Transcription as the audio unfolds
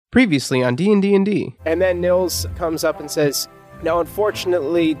Previously on D&D. And then Nils comes up and says, now,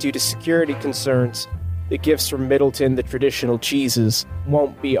 unfortunately, due to security concerns, the gifts from Middleton, the traditional cheeses,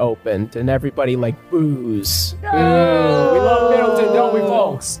 won't be opened. And everybody, boos. No! We love Middleton, don't we,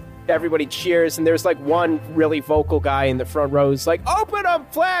 folks? Everybody cheers, and there's, one really vocal guy in the front row who's like, open them,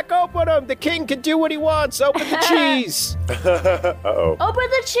 Flack, open them! The king can do what he wants, open the cheese! Uh-oh. Open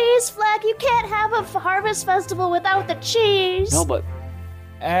the cheese, Flack! You can't have a harvest festival without the cheese! No, but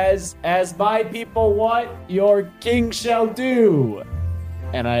as my people want, your king shall do.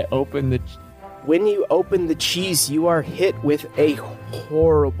 And I open the... When you open the cheese, you are hit with a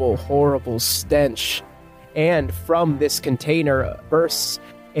horrible, horrible stench. And from this container bursts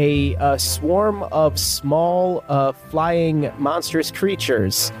a swarm of small, flying, monstrous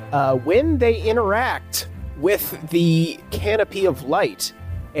creatures. When they interact with the canopy of light,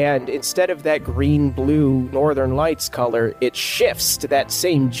 and instead of that green-blue Northern Lights color, it shifts to that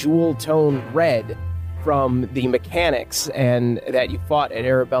same jewel-tone red from the mechanics and that you fought at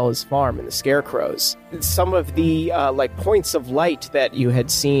Arabella's farm and the Scarecrows. Some of the points of light that you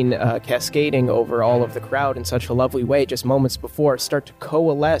had seen cascading over all of the crowd in such a lovely way just moments before start to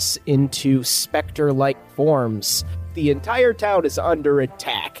coalesce into specter-like forms. The entire town is under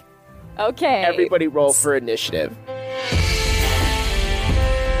attack. Okay. Everybody roll for initiative.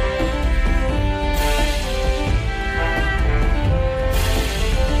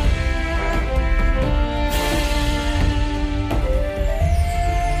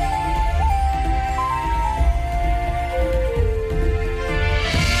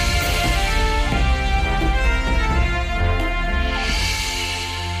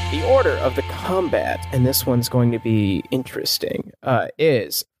 Order of the combat, and this one's going to be interesting,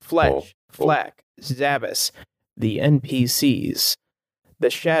 is Fletch, Flack, Zabbis, the NPCs, the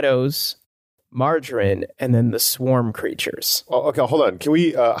Shadows, Margarine, and then the Swarm creatures. Oh, okay, hold on. Can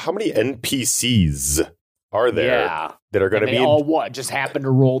we, how many NPCs are there that are going to be... all what? Just happen to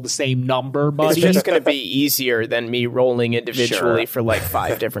roll the same number, buddy? It's just going to be easier than me rolling individually for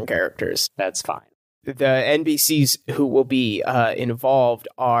 5 different characters. That's fine. The NPCs who will be involved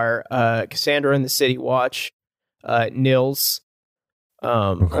are Cassandra and the City Watch, Nils,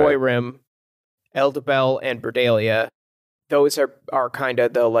 Koirim, Eldabel, and Berdalia. Those are kind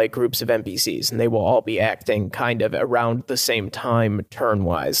of the groups of NPCs, and they will all be acting kind of around the same time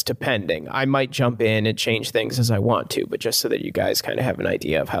turn-wise, depending. I might jump in and change things as I want to, but just so that you guys kind of have an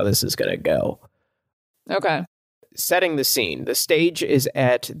idea of how this is going to go. Okay. Setting the scene. The stage is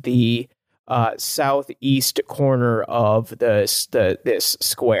at the southeast corner of this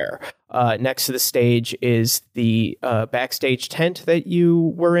square. Next to the stage is the backstage tent that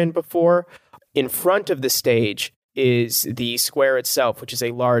you were in before. In front of the stage is the square itself, which is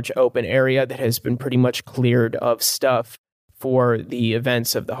a large open area that has been pretty much cleared of stuff for the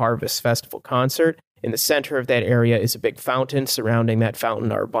events of the Harvest Festival concert. In the center of that area is a big fountain. Surrounding that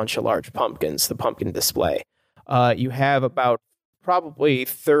fountain are a bunch of large pumpkins, the pumpkin display. You have about probably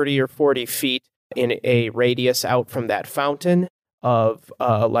 30 or 40 feet in a radius out from that fountain of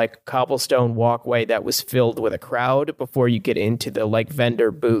cobblestone walkway that was filled with a crowd before you get into the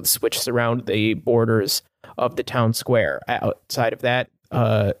vendor booths which surround the borders of the town square. Outside of that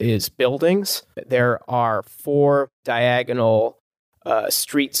is buildings. There are 4 diagonal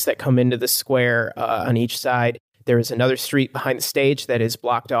streets that come into the square on each side. There is another street behind the stage that is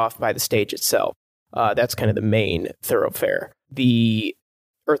blocked off by the stage itself. That's kind of the main thoroughfare. The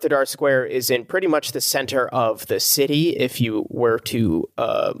Earthadar Square is in pretty much the center of the city. If you were to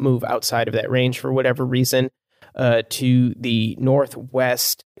move outside of that range for whatever reason, to the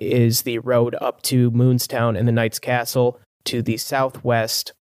northwest is the road up to Moonstown and the Knight's Castle. To the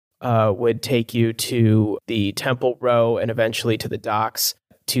southwest would take you to the Temple Row and eventually to the docks.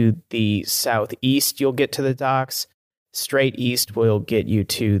 To the southeast, you'll get to the docks. Straight east will get you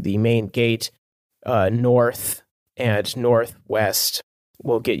to the main gate. North and northwest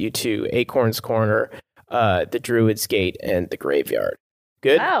will get you to Acorn's Corner, the Druid's Gate, and the Graveyard.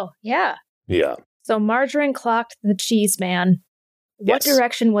 Good? Wow, yeah. Yeah. So Margarine clocked the cheese man. What Yes.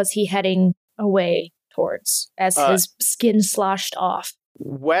 direction was he heading away towards as his skin sloshed off?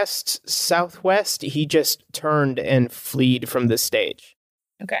 West, southwest, he just turned and fled from the stage.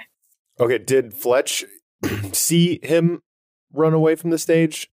 Okay, did Fletch see him run away from the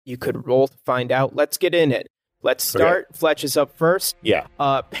stage? You could roll to find out. Let's get in it. Let's start. Okay. Fletch is up first. Yeah.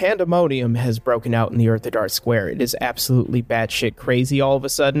 Pandemonium has broken out in the Earthadar Square. It is absolutely batshit crazy all of a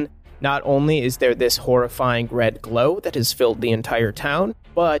sudden. Not only is there this horrifying red glow that has filled the entire town,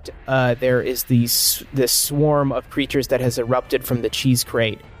 but there is this swarm of creatures that has erupted from the cheese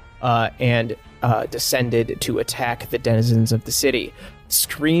crate and descended to attack the denizens of the city.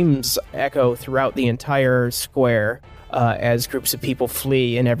 screams echo throughout the entire square as groups of people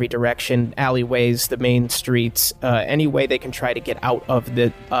flee in every direction, alleyways, the main streets, any way they can try to get out of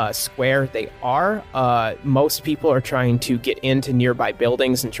the square, they are. Most people are trying to get into nearby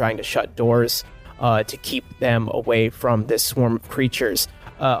buildings and trying to shut doors to keep them away from this swarm of creatures.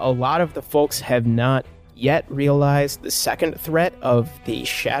 A lot of the folks have not yet realized the second threat of the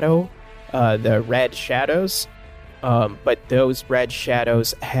shadow, the red shadows, but those red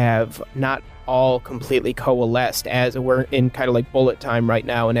shadows have not all completely coalesced, as we're in kind of like bullet time right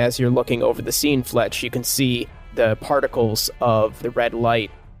now, and as you're looking over the scene, Fletch, you can see the particles of the red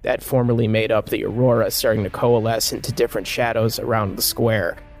light that formerly made up the aurora starting to coalesce into different shadows around the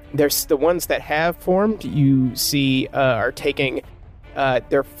square. There's the ones that have formed, you see, are taking...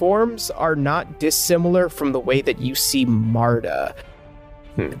 their forms are not dissimilar from the way that you see Marta.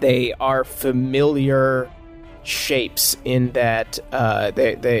 They are familiar shapes in that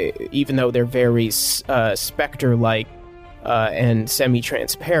they even though they're very specter-like and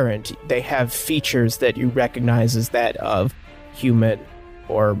semi-transparent, they have features that you recognize as that of human,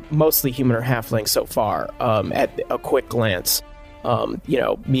 or mostly human or halfling so far, at a quick glance.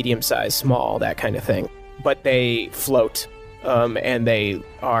 Medium-sized, small, that kind of thing. But they float, and they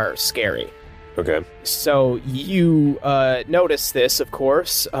are scary. Okay. So you notice this, of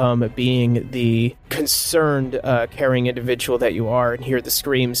course, being the concerned, caring individual that you are, and hear the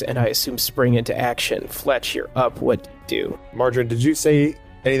screams, and I assume spring into action. Fletch, you're up. What do you do? Margarine, did you say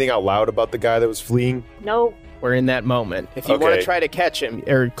anything out loud about the guy that was fleeing? No. We're in that moment. If you want to try to catch him,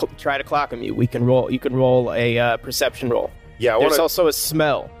 or try to clock him, we can roll. You can roll a perception roll. Yeah, There's also a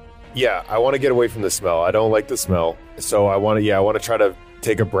smell. Yeah, I want to get away from the smell. I don't like the smell. So I want to try to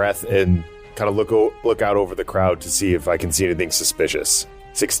take a breath and kind of look out over the crowd to see if I can see anything suspicious.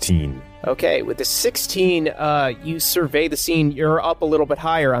 16. Okay, with the 16, you survey the scene. You're up a little bit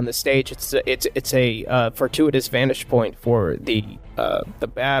higher on the stage. It's a fortuitous vantage point for the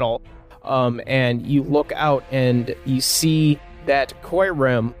battle, and you look out and you see that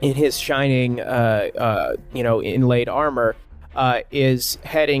Koirim, in his shining, inlaid armor, is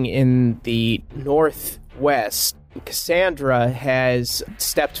heading in the northwest. Cassandra has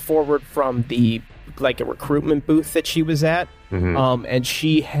stepped forward from a recruitment booth that she was at, and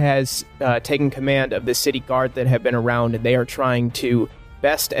she has taken command of the city guard that have been around, and they are trying to,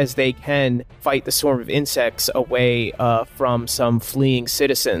 best as they can, fight the swarm of insects away from some fleeing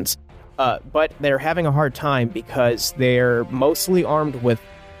citizens. But they're having a hard time because they're mostly armed with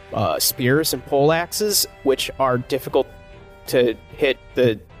spears and pole axes, which are difficult to hit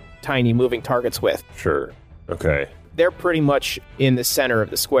the tiny moving targets with. Sure. Okay. They're pretty much in the center of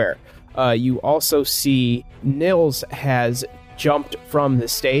the square. You also see Nils has jumped from the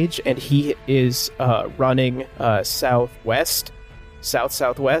stage, and he is running southwest.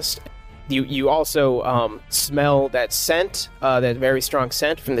 You also smell that scent, that very strong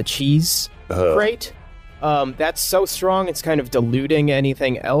scent from the cheese crate. That's so strong, it's kind of diluting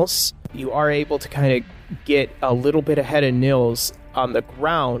anything else. You are able to kind of get a little bit ahead of Nils on the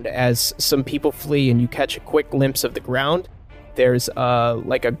ground as some people flee, and you catch a quick glimpse of the ground. There's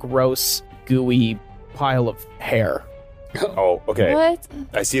a gross, gooey pile of hair. Oh, okay. What?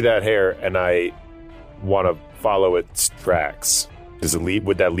 I see that hair, and I want to follow its tracks.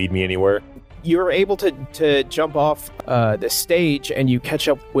 Would that lead me anywhere? You're able to jump off the stage, and you catch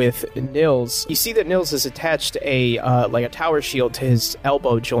up with Nils. You see that Nils has attached a tower shield to his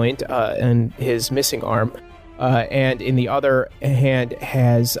elbow joint and his missing arm, and in the other hand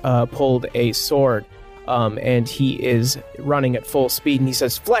has pulled a sword, and he is running at full speed, and he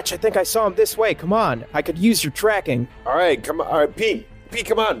says, "Fletch, I think I saw him this way. Come on, I could use your tracking." All right, come on. All right, Pete,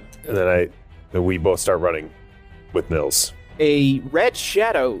 come on. And then we both start running with Nils. A red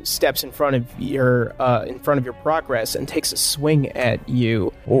shadow steps in front of your progress and takes a swing at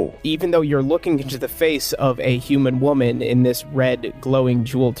you. Oh. Even though you're looking into the face of a human woman in this red glowing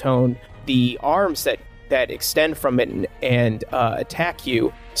jewel tone, the arms that extend from it and attack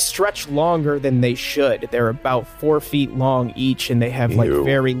you stretch longer than they should. They're about 4 feet long each, and they have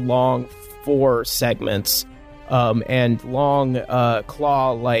very long fore segments and long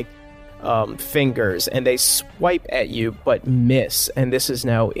claw-like fingers, and they swipe at you but miss, and this is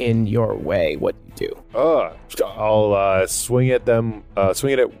now in your way. What do you do? I'll swing at them.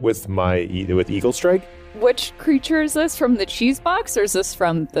 Swing at it with Eagle Strike. Which creature is this? From the cheese box, or is this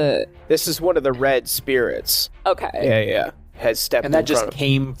from the... This is one of the red spirits. Okay. Yeah. Has stepped And that in just front of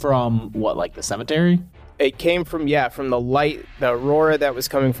came from, the cemetery? It came from the light, the aurora that was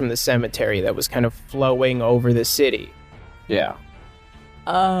coming from the cemetery that was kind of flowing over the city. Yeah.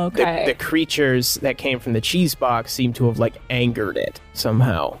 Oh, okay. The creatures that came from the cheese box seem to have like angered it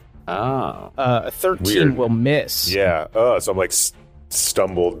somehow. Oh. A 13 Weird. will miss. Yeah. So I'm like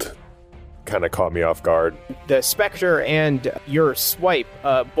stumbled, kind of caught me off guard. The specter and your swipe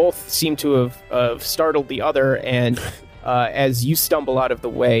both seem to have startled the other, and as you stumble out of the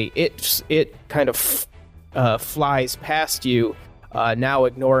way, it kind of flies past you, now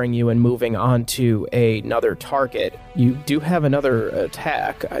ignoring you and moving on to another target. You do have another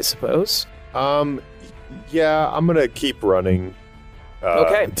attack, I suppose. Yeah, I'm gonna keep running.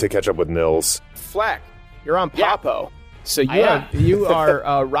 Okay. To catch up with Nils. Flack, you're on Yeah. Papo. So I you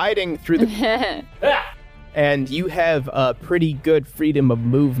are riding through the... Ah! and you have pretty good freedom of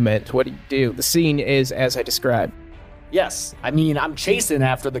movement. What do you do? The scene is as I described. Yes. I mean, I'm chasing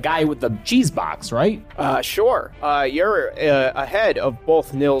after the guy with the cheese box, right? Sure. You're ahead of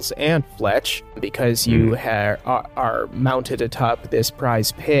both Nils and Fletch because you are mounted atop this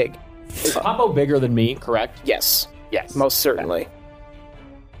prize pig. Is Papo bigger than me, correct? Yes, Yes. most certainly.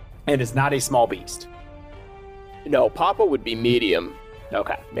 And it's not a small beast. No, Papa would be medium.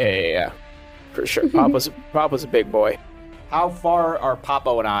 Okay. Yeah. For sure. Papa's a big boy. How far are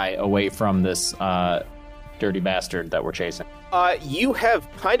Papo and I away from this dirty bastard that we're chasing? You have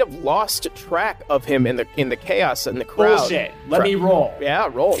kind of lost track of him in the chaos and the crowd. Bullshit. Let me roll. Yeah,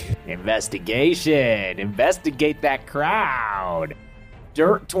 roll. Investigation. Investigate that crowd.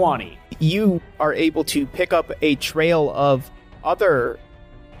 Dirt 20. You are able to pick up a trail of other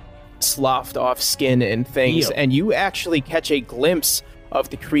sloughed off skin and things, Ew. and you actually catch a glimpse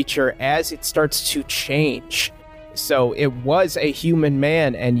of the creature as it starts to change. So it was a human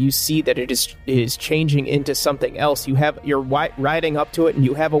man, and you see that it is changing into something else. You're riding up to it, and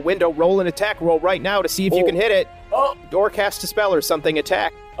you have a window. Roll an attack roll right now to see if you can hit it. Oh. Or cast a spell or something.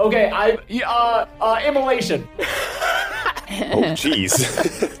 Attack. Okay, immolation. Oh,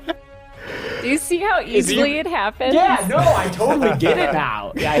 jeez. Do you see how easily it happens? Yeah, no, I totally get it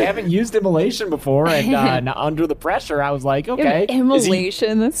now. Yeah, I haven't used immolation before, and under the pressure, I was like, okay.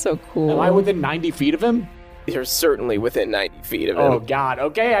 Immolation, that's so cool. Am I within 90 feet of him? You're certainly within 90 feet of him. Oh God.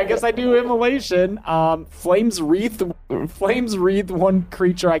 Okay, I guess I do immolation. Flames wreath one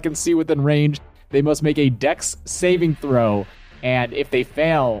creature I can see within range. They must make a Dex saving throw, and if they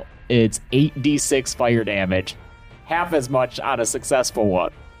fail, it's 8d6 fire damage, half as much on a successful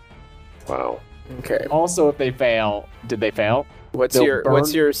one. Wow. Okay. Also, if they fail, did they fail? What's They'll what's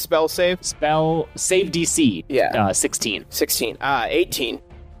burn- your spell save? Spell save DC. Yeah. 16. 16. 18.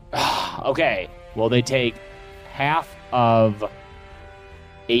 Okay. Well, they take half of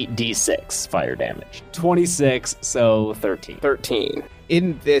 8d6 fire damage. 26, so 13. 13.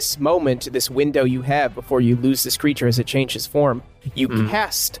 In this moment, this window you have before you lose this creature as it changes form, you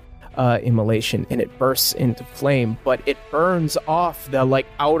cast immolation and it bursts into flame, but it burns off the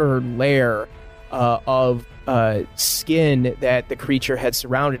outer layer of skin that the creature had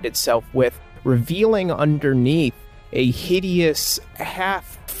surrounded itself with, revealing underneath a hideous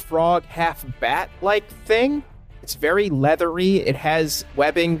half frog, half bat-like thing. It's very leathery. It has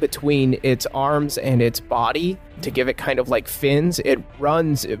webbing between its arms and its body to give it kind of like fins. It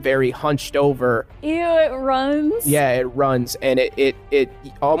runs very hunched over. Ew, it runs? Yeah, it runs, and it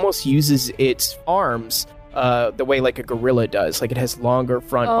almost uses its arms the way like a gorilla does. Like it has longer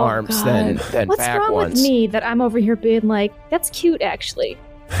front arms than What's back wrong ones. with me that I'm over here being like, that's cute actually?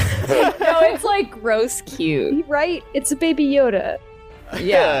 No, it's like gross cute. Right? It's a baby Yoda.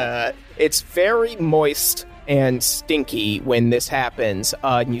 Yeah, it's very moist and stinky when this happens.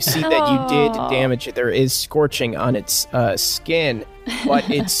 And you see that you did damage it. There is scorching on its skin, but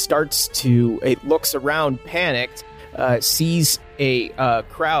it looks around panicked, sees a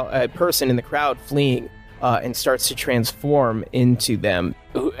person in the crowd fleeing, and starts to transform into them.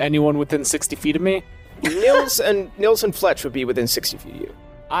 Anyone within 60 feet of me? Nils and Fletch would be within 60 feet of you.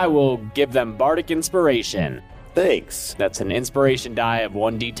 I will give them Bardic Inspiration. Thanks. That's an inspiration die of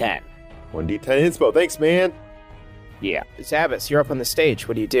 1d10. 1d10 inspo. Thanks, man. Yeah. Zabas, you're up on the stage.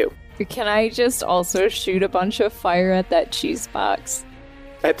 What do you do? Can I just also shoot a bunch of fire at that cheese box?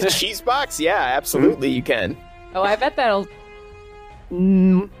 At the cheese box? Yeah, absolutely you can. Oh, I bet that'll...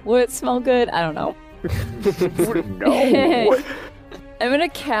 will it smell good? I don't know. No. I'm gonna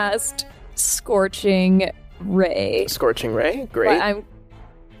cast Scorching Ray. Scorching Ray? But Great. I'm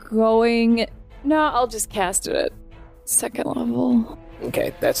going... No, I'll just cast it at second level.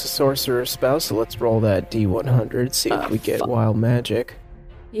 Okay, that's a sorcerer spell, so let's roll that D100, see if we get wild magic.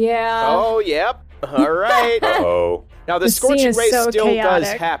 Yeah. Oh, yep. All right. Uh-oh. Now, the This scene Scorching is Ray so still does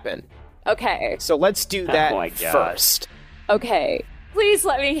chaotic. happen. Okay. So let's do that my God. first. Okay. Please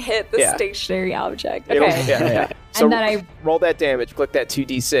let me hit the Yeah. stationary object. It'll- Okay. yeah. So and then I roll that damage. Click that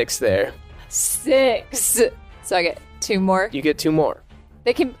 2d6 there. 6. So I get 2 more. You get 2 more.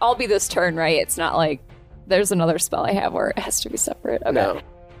 They can all be this turn, right? It's not like there's another spell I have where it has to be separate. Okay. No.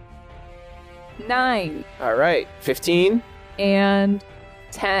 9 All right. 15. and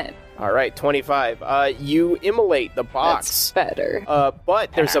 10. All right. 25. You immolate the box. That's better.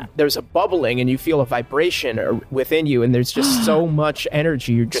 But there's a bubbling, and you feel a vibration within you, and there's just so much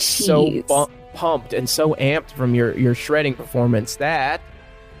energy. You're just Jeez. so pumped and so amped from your shredding performance that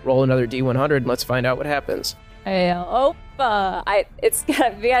roll another D100 and let's find out what happens. We gotta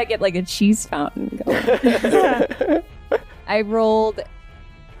get like a cheese fountain going. I rolled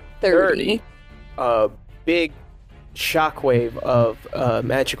 30. A big shockwave of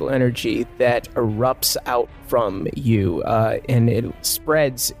magical energy that erupts out from you, and it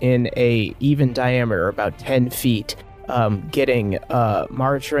spreads in a even diameter, about 10 feet, getting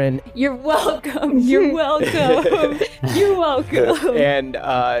Margarine You're welcome. You're welcome. You're welcome. and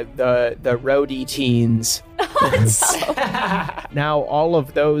the roadie teens. Now all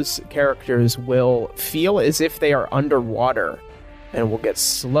of those characters will feel as if they are underwater and will get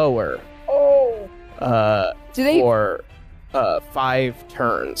slower. Do they? For 5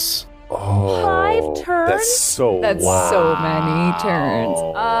 turns. Oh, 5 turns? That's so many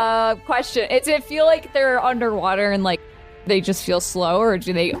turns. Question: does it feel like they're underwater and like they just feel slow, or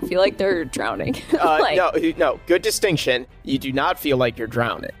do they feel like they're drowning? No. Good distinction. You do not feel like you're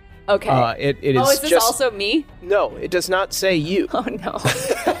drowning. Okay. It is is this just also me? no. It does not say you. Oh no.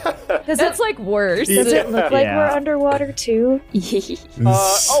 That's like worse. Does it look like we're underwater too?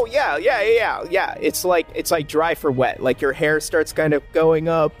 Oh yeah. It's like dry for wet. Like your hair starts kind of going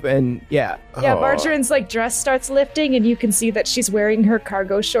up, and yeah. Yeah, Margarine's like dress starts lifting, and you can see that she's wearing her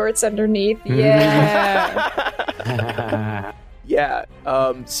cargo shorts underneath. Yeah. Yeah.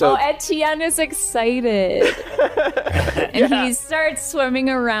 So Etienne is excited. And he starts swimming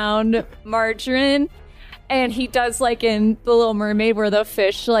around Margarine. And he does like in The Little Mermaid where the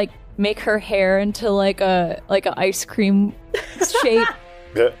fish like make her hair into like a ice cream shape.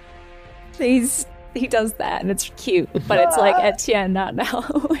 He does that and it's cute. But it's like Etienne, not now.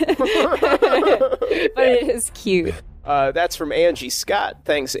 But it is cute. that's from Angie Scott.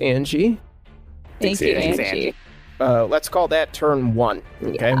 Thanks, Angie. Thank you, Angie. Let's call that turn 1.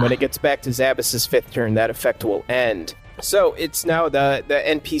 Okay, Yeah. and when it gets back to Zabas's 5th turn, that effect will end. So it's now the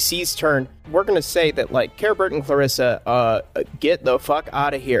NPC's turn. We're gonna say that like Caribert and Clarissa, get the fuck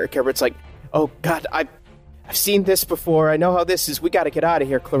out of here. Caribert's like, oh god, I've seen this before. I know how this is. We got to get out of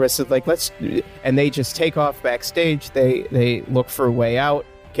here, Clarissa. Like let's, and they just take off backstage. They look for a way out.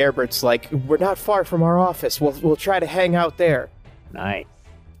 Caribert's like, we're not far from our office. We'll try to hang out there. Nice.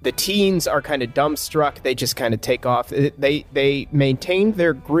 The teens are kind of dumbstruck. They just kind of take off. They maintain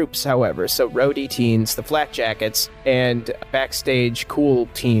their groups, however. So roadie teens, the flat jackets, and backstage cool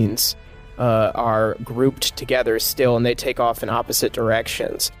teens are grouped together still, and they take off in opposite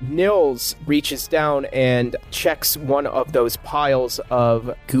directions. Nils reaches down and checks one of those piles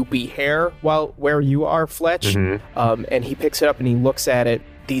of goopy hair where you are, Fletch. And he picks it up and he looks at it.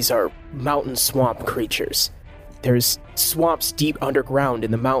 These are mountain swamp creatures. There's swamps deep underground in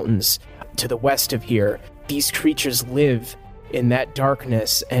the mountains to the west of here. These creatures live in that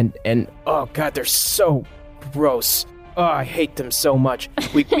darkness, and oh god, they're so gross. Oh, I hate them so much.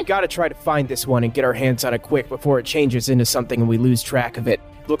 We gotta try to find this one and get our hands on it quick before it changes into something and we lose track of it.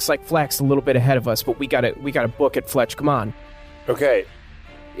 Looks like Flack's a little bit ahead of us, but we gotta book it, Fletch. Come on. Okay.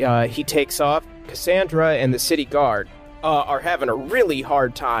 He takes off. Cassandra and the city guard are having a really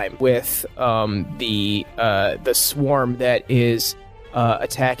hard time with the swarm that is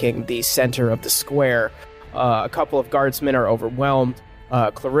attacking the center of the square. A couple of guardsmen are overwhelmed.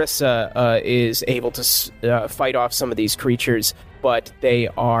 Clarissa is able to fight off some of these creatures, but they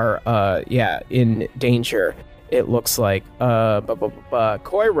are in danger. It looks like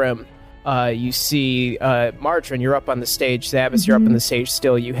Koirim. You see Margarine, you're up on the stage. Zabas, you're up on the stage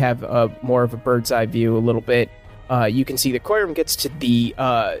still. You have more of a bird's eye view a little bit. You can see that Koirim gets to the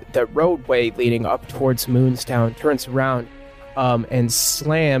roadway leading up towards Moonstown, turns around, and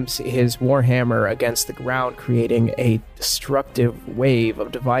slams his warhammer against the ground, creating a destructive wave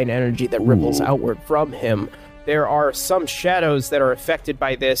of divine energy that ripples outward from him. There are some shadows that are affected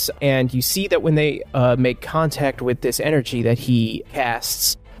by this, and you see that when they make contact with this energy that he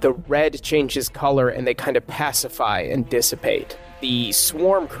casts, the red changes color and they kind of pacify and dissipate. The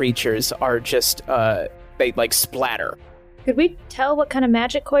swarm creatures are just, they like splatter. Could we tell what kind of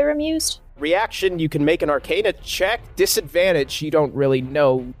magic Koirim used? Reaction, you can make an Arcana check. Disadvantage, you don't really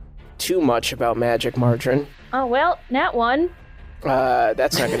know too much about magic, Margarine. Oh, well, nat one.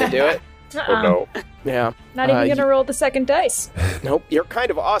 That's not going to do it. Oh no. Yeah. Not even gonna roll the second dice. Nope, you're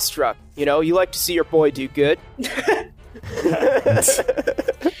kind of awestruck. You know, you like to see your boy do good.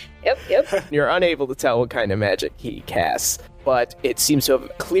 Yep. You're unable to tell what kind of magic he casts, but it seems to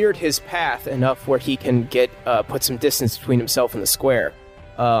have cleared his path enough where he can get put some distance between himself and the square.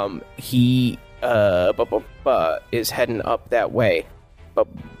 He is heading up that way. But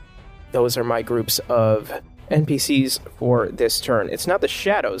those are my groups of NPCs for this turn. It's not the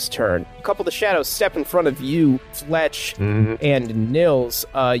Shadows' turn. A couple of the Shadows step in front of you, Fletch and Nils.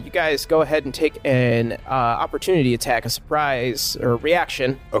 You guys go ahead and take an opportunity attack, a surprise or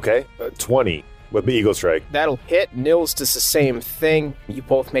reaction. Okay, 20 with the Eagle Strike. That'll hit. Nils does the same thing. You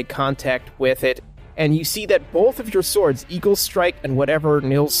both make contact with it. And you see that both of your swords, Eagle Strike and whatever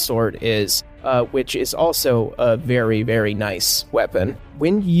Nils' sword is, which is also a very, very nice weapon.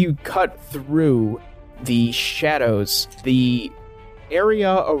 When you cut through the shadows, the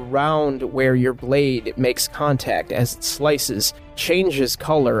area around where your blade makes contact as it slices changes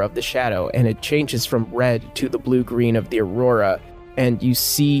color of the shadow, and it changes from red to the blue-green of the aurora. And you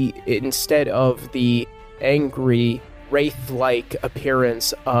see, instead of the angry, wraith-like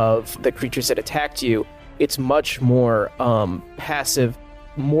appearance of the creatures that attacked you, it's much more passive,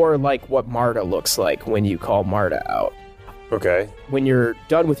 more like what Marta looks like when you call Marta out. Okay. When you're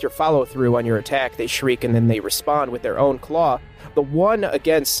done with your follow-through on your attack, they shriek and then they respond with their own claw. The one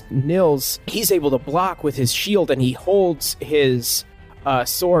against Nils, he's able to block with his shield, and he holds his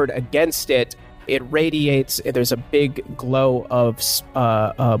sword against it. It radiates, there's a big glow of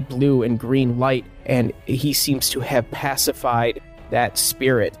blue and green light, and he seems to have pacified that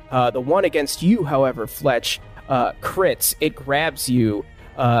spirit. The one against you, however, Fletch, crits. It grabs you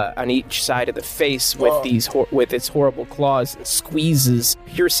on each side of the face with with its horrible claws and squeezes,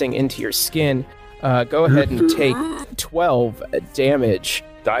 piercing into your skin. Go ahead and take 12 damage.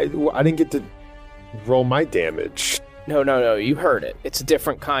 I didn't get to roll my damage. No, you heard it. It's a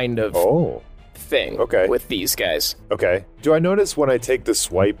different kind of thing with these guys. Okay. Do I notice when I take the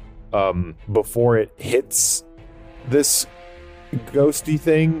swipe before it hits this ghosty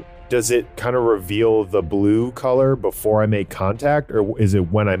thing, does it kind of reveal the blue color before I make contact, or is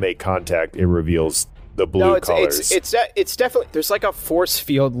it when I make contact it reveals the blue colors? It's definitely, there's like a force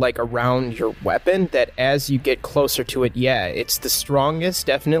field like around your weapon that as you get closer to it, it's the strongest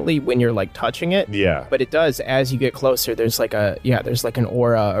definitely when you're like touching it. Yeah. But it does, as you get closer, there's like an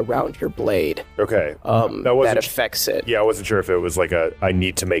aura around your blade. Okay. That affects it. Yeah, I wasn't sure if it was like I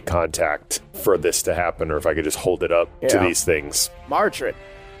need to make contact for this to happen, or if I could just hold it up to these things. Margarine.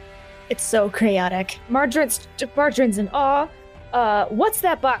 It's so chaotic. Margarine's in awe. What's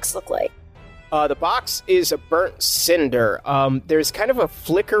that box look like? The box is a burnt cinder. There's kind of a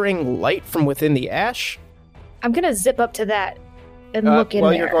flickering light from within the ash. I'm gonna zip up to that and look in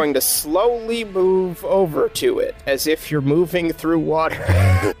there. You're going to slowly move over to it, as if you're moving through water.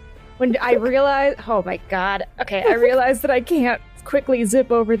 When I realize, oh my god. Okay, I realize that I can't quickly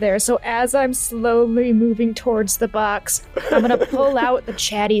zip over there, so as I'm slowly moving towards the box, I'm gonna pull out the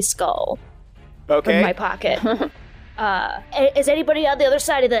chatty skull from my pocket. Is anybody on the other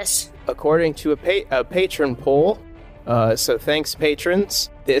side of this? According to a patron poll, so thanks patrons,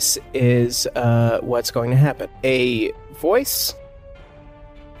 this is what's going to happen. A voice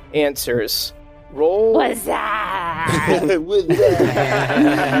answers, roll... What's that?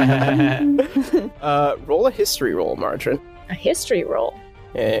 Roll a history roll, Margarine. A history roll?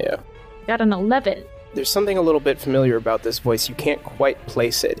 Yeah. Got an 11. There's something a little bit familiar about this voice. You can't quite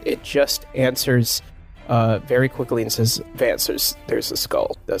place it. It just answers very quickly and says, Vance, there's a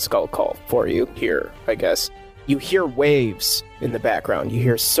skull call for you here, I guess. You hear waves in the background. You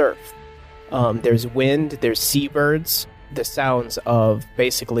hear surf. There's wind, there's seabirds, the sounds of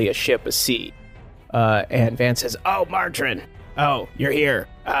basically a ship, a sea. And Vance says, oh, Margarine. Oh, you're here.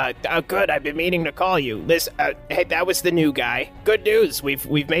 Good. I've been meaning to call you. Listen, hey, that was the new guy. Good news.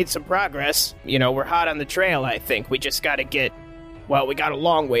 We've made some progress. You know, we're hot on the trail, I think. We just got to get... Well, we got a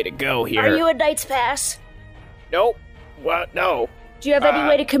long way to go here. Are you a Knight's Pass? Nope. Well, no. Do you have any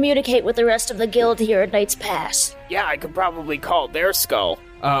way to communicate with the rest of the guild here at Knight's Pass? Yeah, I could probably call their skull.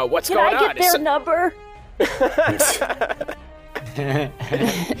 What's Can going I on? get their number?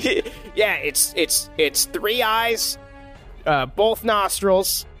 Yeah, it's 3 eyes, both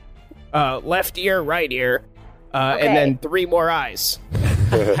nostrils, left ear, right ear, and then 3 more eyes.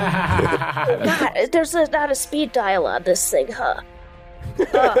 God, there's not a speed dial on this thing, huh?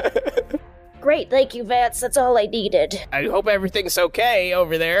 Great, thank you, Vance. That's all I needed. I hope everything's okay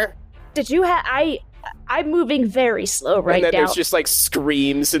over there. Did you have... I'm moving very slow right now. And then there's just like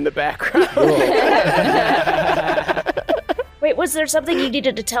screams in the background. Wait, was there something you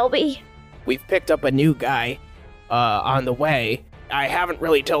needed to tell me? we've picked up a new guy on the way. I haven't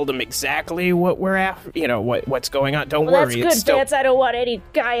really told him exactly what we're after, what's going on. Don't Well, worry. that's good, Vance. I don't want any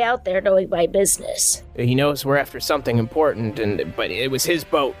guy out there knowing my business. He knows we're after something important, but it was his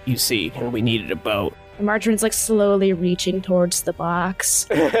boat, you see, and we needed a boat. Marjorie's like slowly reaching towards the box.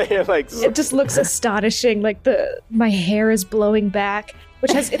 Like, It just looks astonishing. Like my hair is blowing back,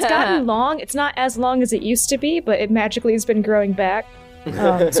 it's gotten long. It's not as long as it used to be, but it magically has been growing back.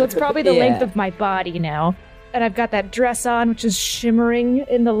 So it's probably the length of my body now. And I've got that dress on, which is shimmering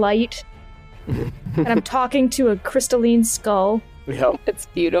in the light. And I'm talking to a crystalline skull. Yep. It's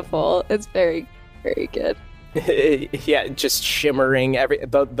beautiful. It's very, very good. Yeah, just shimmering,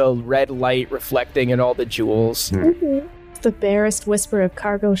 the red light reflecting in all the jewels. The barest whisper of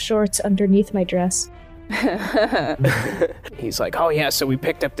cargo shorts underneath my dress. He's like, oh yeah, so we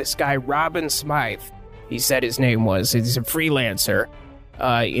picked up this guy, Robin Smythe. He said his name was. He's a freelancer.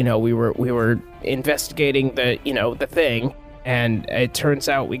 We were investigating the thing, and it turns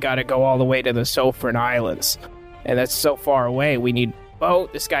out we got to go all the way to the Sophron Islands, and that's so far away. We need a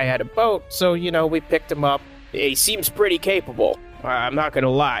boat. This guy had a boat, so we picked him up. He seems pretty capable. I'm not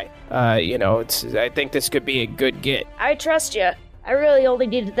gonna lie. I think this could be a good get. I trust you. I really only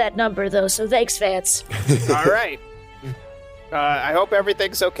needed that number, though, so thanks, Vance. All right. I hope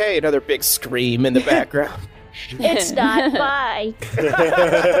everything's okay. Another big scream in the background. It's not. Bye.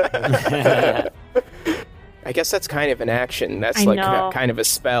 I guess that's kind of an action. That's I know. kind of a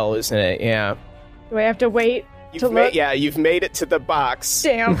spell, isn't it? Yeah. Do I have to wait to look? You've made it to the box.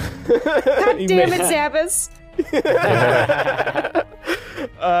 Damn. God damn it, Zabbis.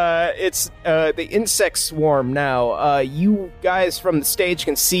 It's the insect swarm now. You guys from the stage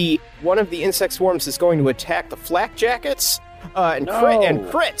can see one of the insect swarms is going to attack the flak jackets and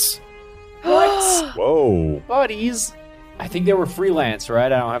crits. What? Whoa. Buddies. I think they were freelance,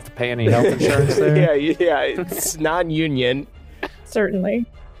 right? I don't have to pay any health insurance there. Yeah, it's non-union. Certainly.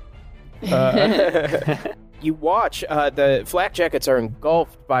 You watch, the flak jackets are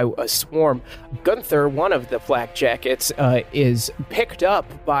engulfed by a swarm. Gunther, one of the flak jackets, is picked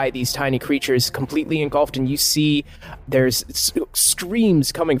up by these tiny creatures, completely engulfed, and you see there's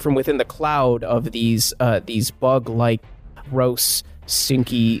screams coming from within the cloud of these bug-like, gross,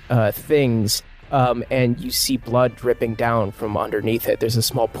 stinky things, and you see blood dripping down from underneath it. There's a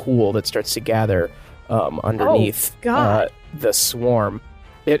small pool that starts to gather underneath the swarm.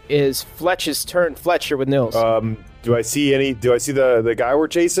 It is Fletch's turn. Fletcher with Nils. Do I see the guy we're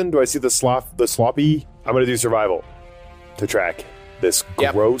chasing? Do I see the sloppy? I'm gonna do survival to track this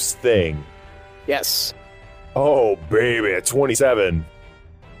gross thing. Yes. Oh baby, 27.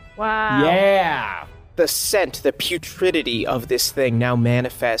 Wow. Yeah. The scent, the putridity of this thing now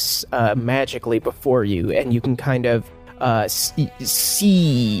manifests magically before you, and you can kind of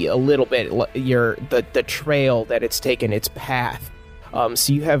see a little bit the trail that it's taken, its path.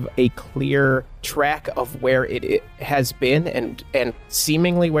 So you have a clear track of where it has been and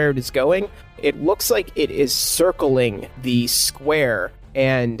seemingly where it is going. It looks like it is circling the square,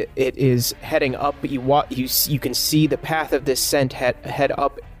 and it is heading up. You can see the path of this scent head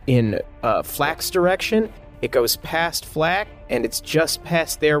up in Flak's direction. It goes past Flak, and it's just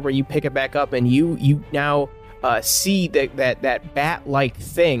past there where you pick it back up, and you now see that bat-like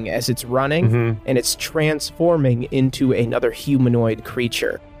thing as it's running, and it's transforming into another humanoid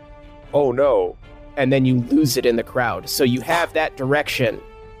creature. Oh no. And then you lose it in the crowd. So you have that direction.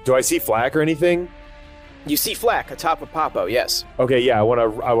 Do I see Flak or anything? You see Flak atop of Papo, yes. Okay, yeah, I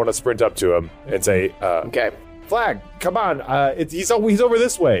wanna sprint up to him and say, Okay. Flak, come on, he's over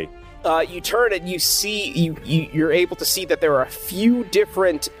this way. You turn and you see, you're able to see that there are a few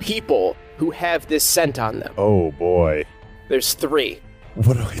different people who have this scent on them. Oh boy. There's 3.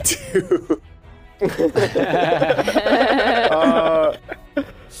 What do I do?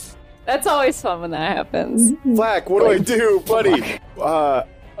 That's always fun when that happens. Flak, what do I do, buddy?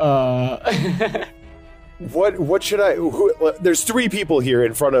 What should I? There's 3 people here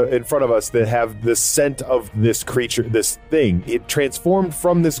in front of us that have the scent of this creature, this thing. It transformed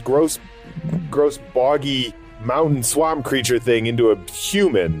from this gross, boggy mountain swamp creature thing into a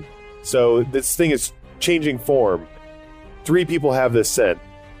human. So this thing is changing form. 3 people have this scent.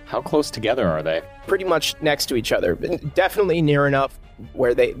 How close together are they? Pretty much next to each other. Definitely near enough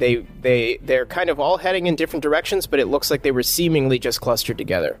where they're kind of all heading in different directions, but it looks like they were seemingly just clustered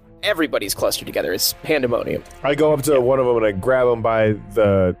together. Everybody's clustered together. It's pandemonium. I go up to one of them and I grab them by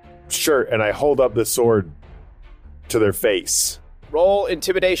the shirt and I hold up the sword to their face. Roll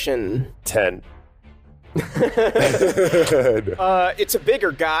intimidation. 10. It's a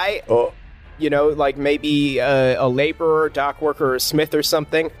bigger guy. Oh. Like maybe a laborer, dock worker, or a smith or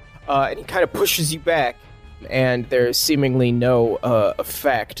something. and he kind of pushes you back, and there's seemingly no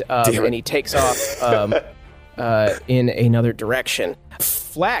effect, and he takes off in another direction.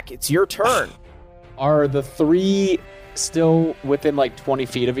 Flack, it's your turn. Are the three still within like 20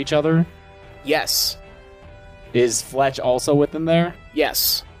 feet of each other? Yes. Is Fletch also within there?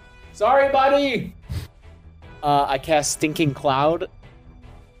 Yes. Sorry, buddy! I cast Stinking Cloud.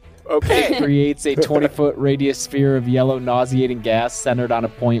 Okay. Creates a 20-foot radius sphere of yellow nauseating gas centered on a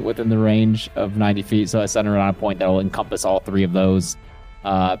point within the range of 90 feet. So I center it on a point that will encompass all three of those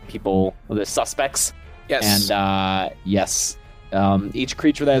people, the suspects. Yes. And yes, each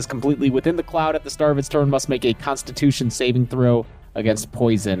creature that is completely within the cloud at the start of its turn must make a Constitution saving throw against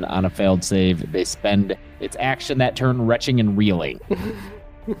poison. On a failed save, they spend its action that turn retching and reeling.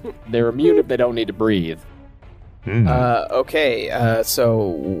 They're immune if they don't need to breathe. Okay,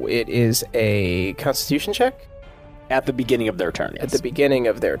 so it is a Constitution check? At the beginning of their turn, yes. At the beginning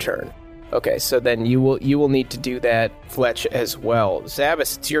of their turn. Okay, so then you will need to do that, Fletch, as well.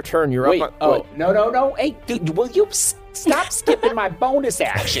 Zabas, it's your turn. You're Wait, up on... oh, no. Hey, dude, will you stop skipping my bonus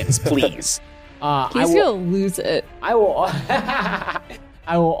actions, please? He's gonna lose it. I will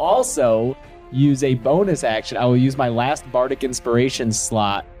I will also use a bonus action. I will use my last Bardic Inspiration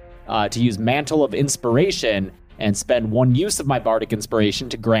slot to use Mantle of Inspiration and spend one use of my Bardic Inspiration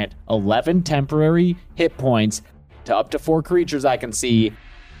to grant 11 temporary hit points to up to 4 creatures I can see.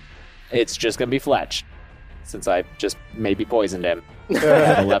 It's just going to be Fletch, since I just maybe poisoned him.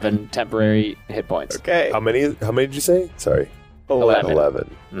 11 temporary hit points. Okay. How many did you say? Sorry. 11.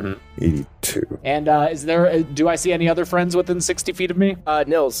 11. Mm-hmm. 82. And do I see any other friends within 60 feet of me?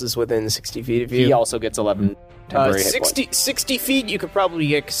 Nils is within 60 feet of you. He also gets 11 temporary hit points. 60 feet, you could probably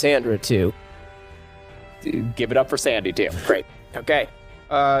get Cassandra, too. Give it up for Sandy, too. Great. Okay.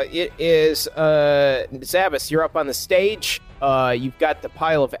 It is Zabas, you're up on the stage. You've got the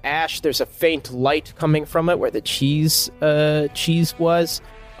pile of ash. There's a faint light coming from it where the cheese was.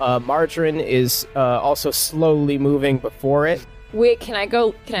 Margarine is also slowly moving before it. Wait, can I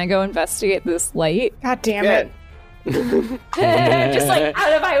go investigate this light? God damn it. Just like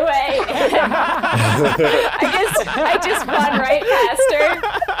out of my way. I just run right past her.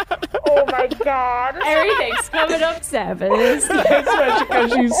 Oh my god. Everything's coming up 7. Especially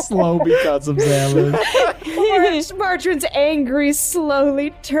because she's slow because of Zamas. Margarine's angry,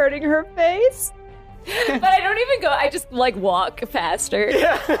 slowly turning her face. But I don't even go. I just like walk faster.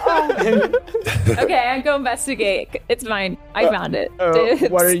 Okay, I go investigate. It's mine. I found it.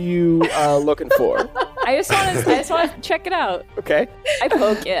 What are you looking for? I just want to check it out. Okay. I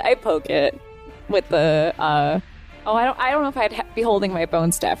poke it with the. I don't know if I'd be holding my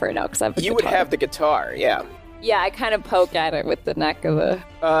bone staff right now because I've. You would have the guitar, yeah. Yeah, I kind of poke at it with the neck of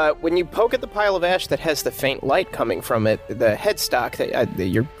the... when you poke at the pile of ash that has the faint light coming from it, the headstock, that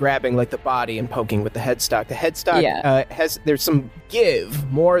you're grabbing like the body and poking with the headstock. The headstock there's some give,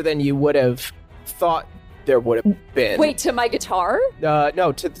 more than you would have thought there would have been. Wait, to my guitar?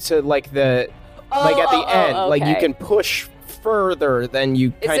 No, to like the... like at the end, okay. Like you can push further than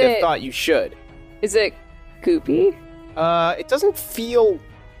you kind of thought you should. Is it goopy? It doesn't feel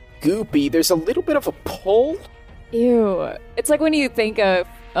goopy. There's a little bit of a pull. Ew. It's like when you think a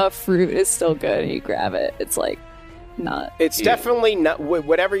fruit is still good and you grab it. It's like not. It's definitely not.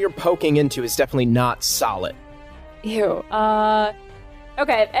 Whatever you're poking into is definitely not solid. Ew.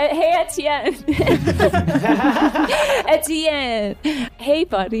 Okay. Hey, Etienne. Etienne. Hey,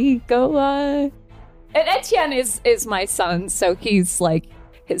 buddy. Go. And Etienne is my son, so he's like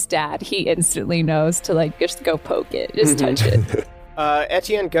his dad. He instantly knows to like just go poke it, just touch it.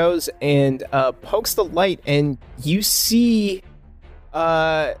 Etienne goes and pokes the light, and you see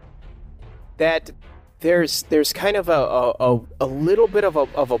that there's kind of a little bit of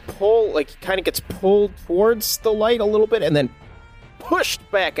a pull, like it kind of gets pulled towards the light a little bit, and then pushed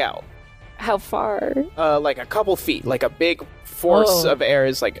back out. How far? Like a couple feet, like a big force of air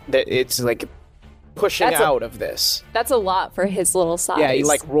is like it's like pushing out of this. That's a lot for his little size. Yeah, he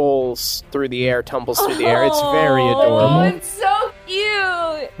like rolls through the air, tumbles through the air. It's very adorable. Oh, it's so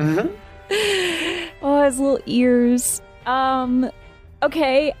cute. Mm-hmm. Oh, his little ears.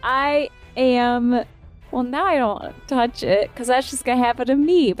 Okay, I am... Well, now I don't want to touch it, because that's just going to happen to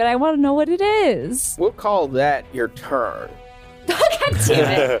me, but I want to know what it is. We'll call that your turn. God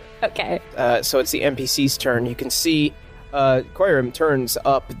damn it. Okay. So it's the NPC's turn. You can see Koirim turns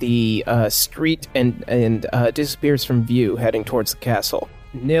up the street and disappears from view, heading towards the castle.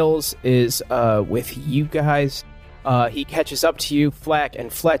 Nils is with you guys. He catches up to you, Flack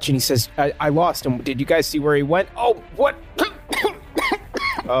and Fletch, and he says, I lost him. Did you guys see where he went? Oh, what?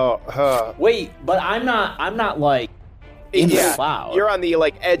 Wait, but I'm not like in the cloud. You're on the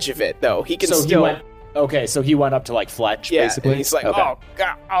edge of it though. He can still. So he went up to Fletch, basically. And he's like, okay. oh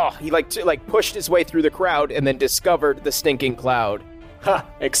god, he pushed his way through the crowd and then discovered the stinking cloud. Ha!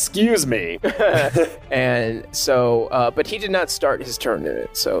 Excuse me. And so, but he did not start his turn in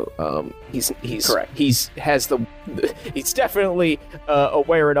it. So he's correct. He's definitely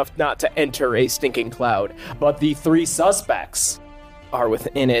aware enough not to enter a stinking cloud. But the 3 suspects are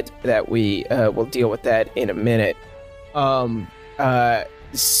within it that we will deal with that in a minute. Zabas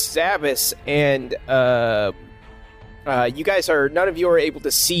and you guys none of you are able to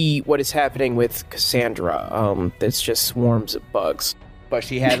see what is happening with Cassandra. There's just swarms of bugs. But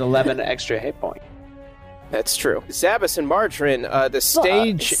she had 11 extra hit points. That's true. Zabas and Margarine, the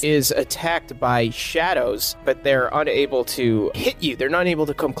stage is attacked by shadows, but they're unable to hit you. They're not able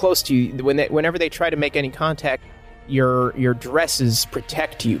to come close to you. Whenever they try to make any contact, your dresses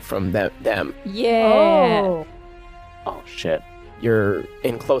protect you from them. Yeah. Oh, shit. You're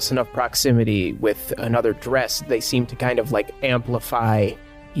in close enough proximity with another dress. They seem to kind of amplify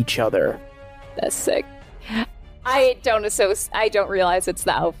each other. That's sick. I don't realize it's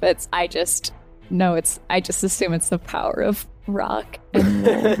the outfits. I just assume it's the power of rock and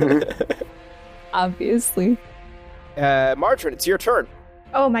roll. Obviously. Margarine, it's your turn.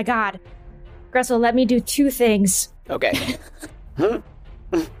 Oh my god. Gressel, let me do 2 things. Okay. Don't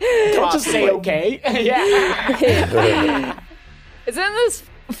just say okay. Yeah. Isn't this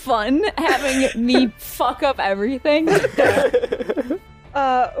fun having me fuck up everything?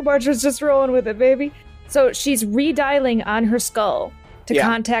 Marjorie's just rolling with it, baby. So she's redialing on her skull to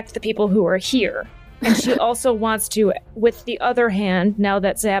contact the people who are here. And she also wants to, with the other hand, now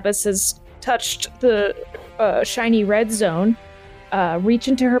that Zabas has touched the shiny red zone, reach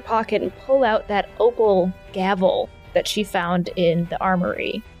into her pocket and pull out that opal gavel that she found in the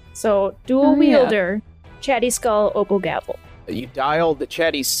armory. So dual wielder, Chatty Skull, opal gavel. You dialed the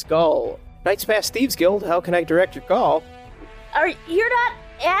Chatty Skull. Knights Past Thieves Guild, how can I direct your call? You're not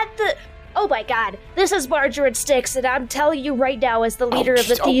at the... Oh my god, this is Margarine Styx, and I'm telling you right now as the leader of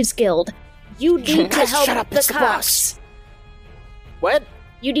the Thieves Guild, you need to help the cops. What?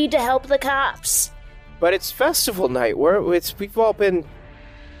 You need to help the cops. But it's festival night. We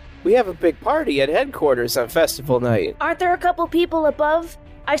have a big party at headquarters on festival night. Aren't there a couple people above?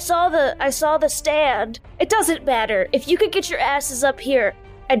 I saw the stand. It doesn't matter. If you could get your asses up here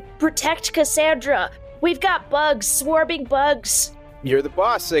and protect Cassandra. We've got bugs, swarming bugs. You're the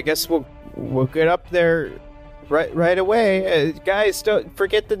boss. I guess we'll get up there right away. Guys, don't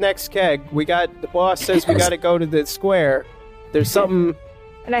forget the next keg. The boss says we got to go to the square. There's something.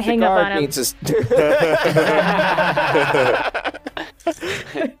 And I hang up on him.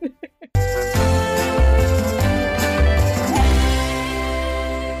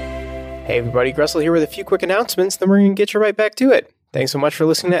 Hey everybody, Gressel here with a few quick announcements, then we're going to get you right back to it. Thanks so much for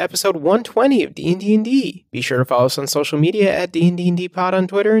listening to episode 120 of D&D. Be sure to follow us on social media at D&D-Pod on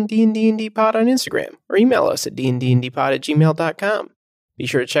Twitter and D&D-Pod on Instagram, or email us at dndpod@gmail.com. Be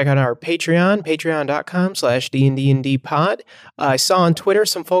sure to check out our Patreon, patreon.com/dndpod. I saw on Twitter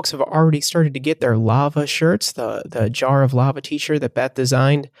some folks have already started to get their lava shirts, the jar of lava t-shirt that Beth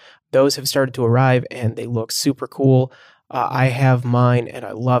designed. Those have started to arrive and they look super cool. I have mine and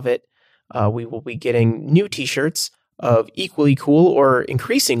I love it. We will be getting new t-shirts of equally cool or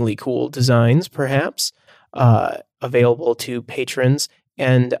increasingly cool designs, perhaps, available to patrons,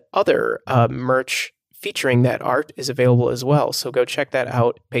 and other merch featuring that art is available as well. So go check that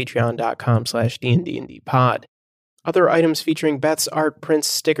out, patreon.com/dndpod. Other items featuring Beth's art, prints,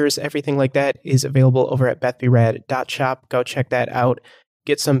 stickers, everything like that is available over at bethbyrad.shop. Go check that out.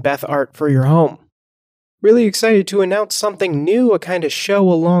 Get some Beth art for your home. Really excited to announce something new, a kind of show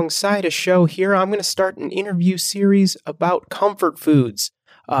alongside a show here. I'm going to start an interview series about comfort foods.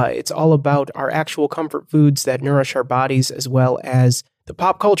 It's all about our actual comfort foods that nourish our bodies, as well as the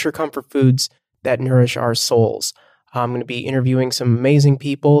pop culture comfort foods that nourish our souls. I'm going to be interviewing some amazing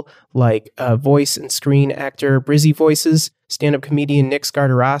people like voice and screen actor Brizzy Voices, stand-up comedian Nick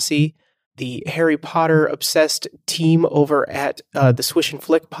Scardarossi, the Harry Potter obsessed team over at the Swish and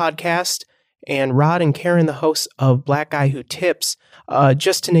Flick podcast, and Rod and Karen, the hosts of Black Guy Who Tips,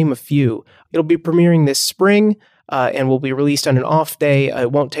 just to name a few. It'll be premiering this spring and will be released on an off day.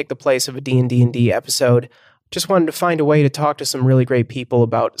 It won't take the place of a D&D episode. Just wanted to find a way to talk to some really great people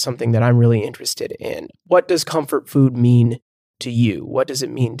about something that I'm really interested in. What does comfort food mean to you? What does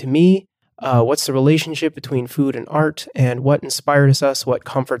it mean to me? What's the relationship between food and art? And what inspires us? What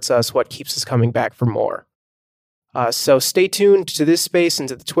comforts us? What keeps us coming back for more? So stay tuned to this space and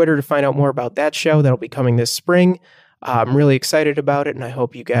to the Twitter to find out more about that show. That'll be coming this spring. I'm really excited about it, and I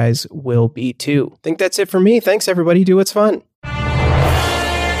hope you guys will be too. I think that's it for me. Thanks, everybody. Do what's fun.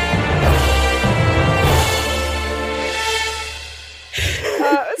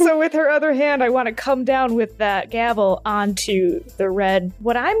 So with her other hand, I want to come down with that gavel onto the red.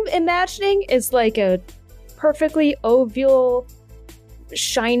 What I'm imagining is like a perfectly oval,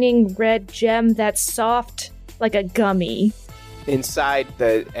 shining red gem that's soft like a gummy. Inside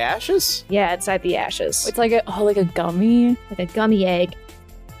the ashes? Yeah, inside the ashes. It's like a gummy. Like a gummy egg.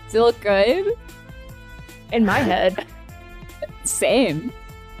 Does it look good? In my head. Same.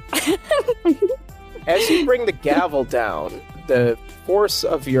 As you bring the gavel down, the force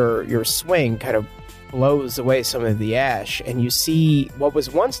of your swing kind of blows away some of the ash, and you see what was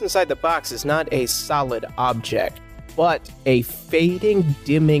once inside the box is not a solid object, but a fading,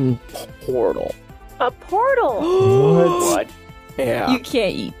 dimming portal. A portal. What? Yeah. You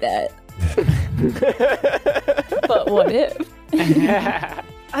can't eat that. But what if?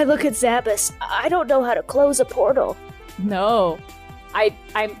 I look at Zabas. I don't know how to close a portal. No. I'm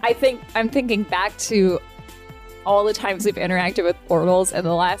thinking back to all the times we've interacted with portals, and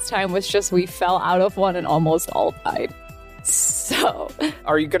the last time was just we fell out of one and almost all died. So,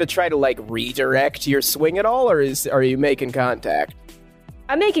 Are you going to try to, like, redirect your swing at all, or are you making contact?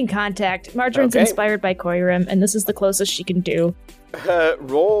 I'm making contact. Marjorie's Okay. inspired by Koirim, and this is the closest she can do.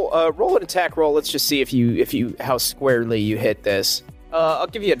 Roll an attack roll. Let's just see if you how squarely you hit this. I'll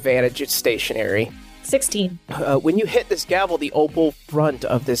give you advantage. It's stationary. 16. When you hit this gavel, the opal front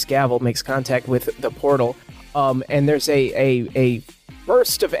of this gavel makes contact with the portal, and there's a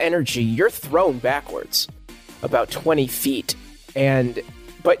burst of energy. You're thrown backwards about 20 feet,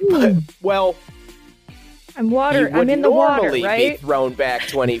 but well, I'm water. you would I'm in the water, normally be right? thrown back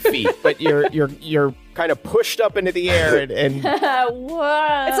 20 feet, but you're kind of pushed up into the air and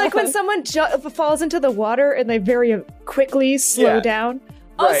what? It's like when someone falls into the water and they very quickly slow Yeah. down.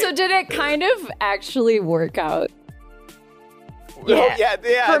 Oh, Right. so did it kind of actually work out?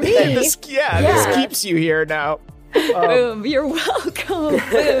 yeah. For me, This keeps you here now. Boom, you're welcome.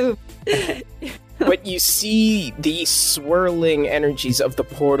 Boom. But you see the swirling energies of the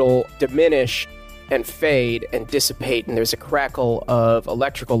portal diminish and fade and dissipate, and there's a crackle of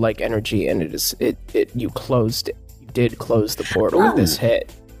electrical-like energy, and you did close the portal with this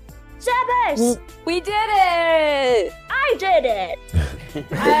hit. Zabas! We did it! I did it!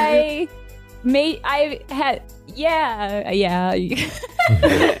 Yeah.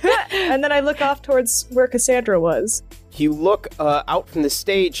 And then I look off towards where Cassandra was. You look out from the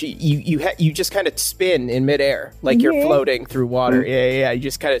stage. You just kind of spin in midair, like you're Yeah. floating through water. Yeah. You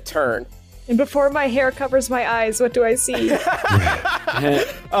just kind of turn. And before my hair covers my eyes, what do I see?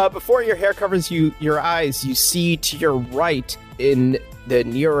 Before your hair covers your eyes, you see to your right in the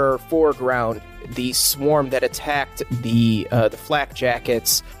nearer foreground the swarm that attacked the flak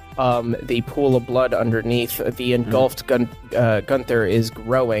jackets. The pool of blood underneath the engulfed Gunther is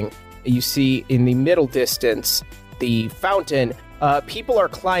growing. You see in the middle distance the fountain. People are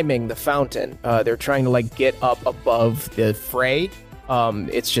climbing the fountain. They're trying to get up above the fray.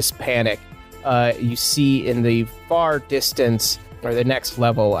 It's just panic. You see in the far distance, or the next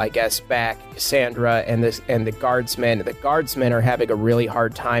level, I guess, back, Cassandra and the guardsmen. The guardsmen are having a really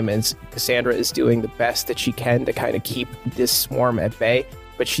hard time, and Cassandra is doing the best that she can to kind of keep this swarm at bay.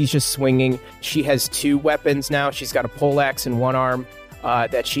 But she's just swinging. She has two weapons now. She's got a poleaxe in one arm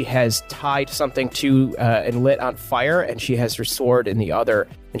that she has tied something to and lit on fire, and she has her sword in the other.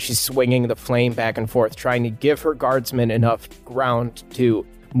 And she's swinging the flame back and forth, trying to give her guardsmen enough ground to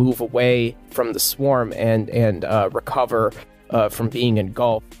move away from the swarm and recover from being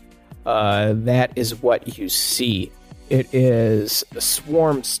engulfed. That is what you see. It is the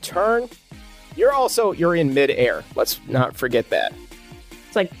swarm's turn. You're in midair. Let's not forget that.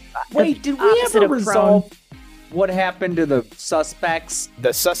 It's like, Wait, did we opposite ever of prone. resolve what happened to the suspects?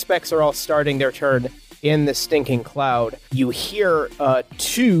 The suspects are all starting their turn in the stinking cloud. You hear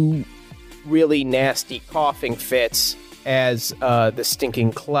two really nasty coughing fits as the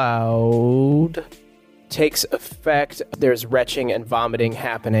stinking cloud takes effect. There's retching and vomiting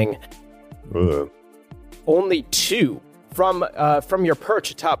happening. Ugh. Only two from your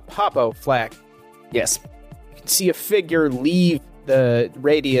perch atop Popo, Flack. Yes. You can see a figure leave the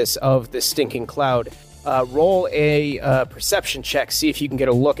radius of the stinking cloud. Roll a perception check. See if you can get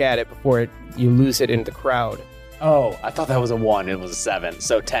a look at it before you lose it in the crowd. Oh, I thought that was a 1. It was a 7,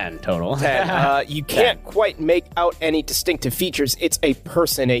 so 10 total. 10. You can't quite make out any distinctive features. It's a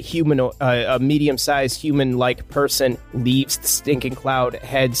person, a human, a medium-sized human-like person leaves the stinking cloud,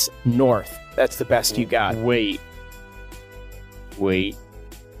 heads north. That's the best you got. Wait.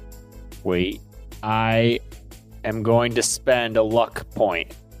 I am going to spend a luck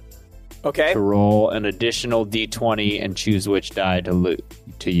point Okay. to roll an additional d20 and choose which die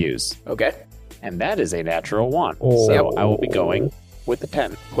to use. Okay. And that is a natural 1. Oh. So I will be going with a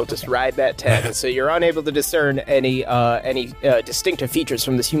 10. We'll just ride that 10. So you're unable to discern any distinctive features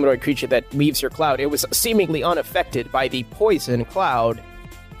from this humanoid creature that leaves your cloud. It was seemingly unaffected by the poison cloud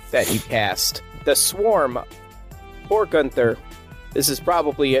that you cast. The swarm. Poor Gunther. This is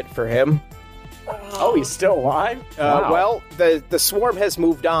probably it for him. Oh, he's still alive? Wow. Well, the swarm has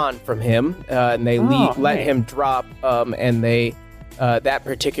moved on from him, and they let him drop, and they that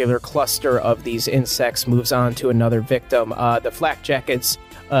particular cluster of these insects moves on to another victim. The flak jackets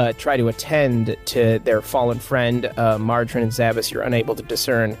try to attend to their fallen friend, Margarine and Zabas. You're unable to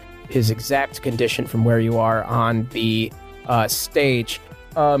discern his exact condition from where you are on the stage.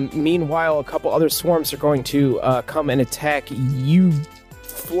 Meanwhile, a couple other swarms are going to come and attack you,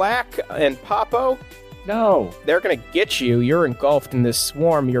 Flak and Popo. No. They're going to get you. You're engulfed in this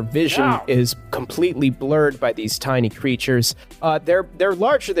swarm. Your vision No. is completely blurred by these tiny creatures. They're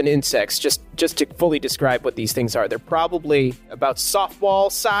larger than insects. Just to fully describe what these things are, they're probably about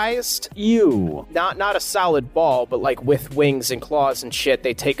softball sized. You. Not a solid ball, but like with wings and claws and shit.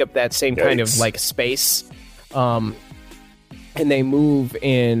 They take up that same kind of Yikes. like space. And they move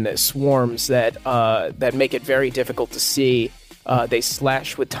in swarms that make it very difficult to see. They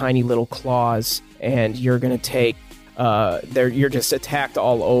slash with tiny little claws, and you're gonna take. You're just attacked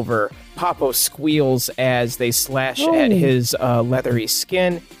all over. Popo squeals as they slash at his leathery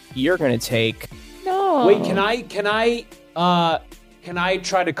skin. You're gonna take. No. Wait, can I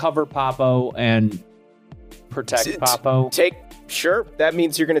try to cover Popo and protect Popo? Sure, that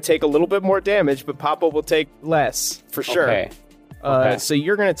means you're gonna take a little bit more damage, but Popo will take less for sure. Okay. Okay. So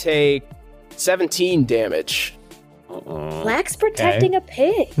you're gonna take 17 damage. Black's protecting a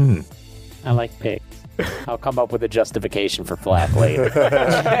pig. I like pigs. I'll come up with a justification for Flak later.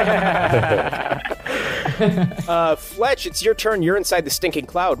 Fletch, it's your turn. You're inside the stinking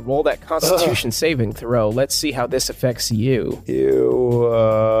cloud. Roll that Constitution saving throw. Let's see how this affects you.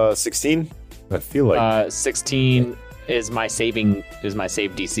 16? I feel like 16 is my save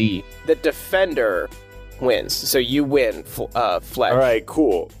DC. The defender wins, so you win, Fletch. all right,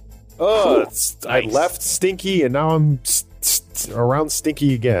 cool. I left Stinky and now I'm around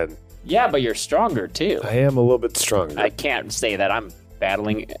Stinky again. Yeah, but you're stronger too. I am a little bit stronger. I can't say that I'm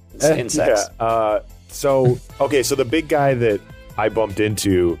battling insects. Yeah. So the big guy that I bumped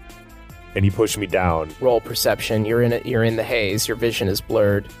into and he pushed me down. Roll perception. You're in the haze. Your vision is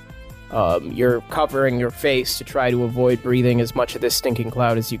blurred. You're covering your face to try to avoid breathing as much of this stinking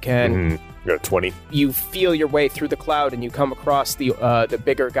cloud as you can. Got a 20. You feel your way through the cloud, and you come across the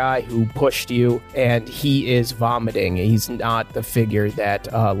bigger guy who pushed you, and he is vomiting. He's not the figure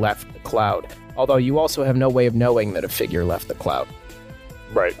that left the cloud. Although you also have no way of knowing that a figure left the cloud.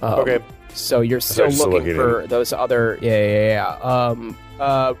 Right. Okay. So you're still looking for those other.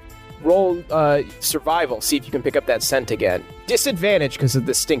 Roll survival. See if you can pick up that scent again. Disadvantage because of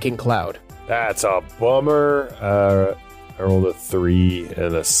the stinking cloud. That's a bummer. I rolled a 3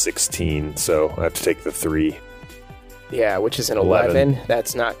 and a 16, so I have to take the 3. Yeah, which is an 11.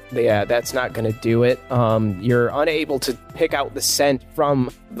 That's not going to do it. You're unable to pick out the scent from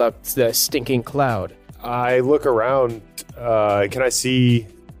the stinking cloud. I look around. Can I see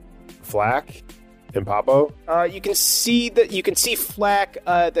Flak and Popo? You can see Flak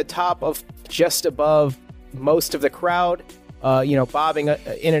at the top of just above most of the crowd. Bobbing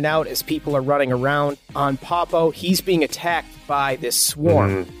in and out as people are running around. On Popo, he's being attacked by this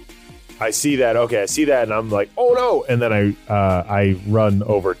swarm. I see that. Okay, I see that, and I'm like, oh no! And then I run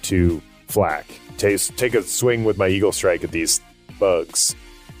over to Flak. Take a swing with my Eagle Strike at these bugs.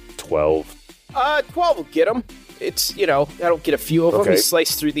 12. 12 will get him. It's, that'll get a few of them. Okay. You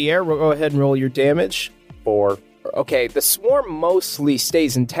slice through the air. We'll go ahead and roll your damage. 4. Okay, the swarm mostly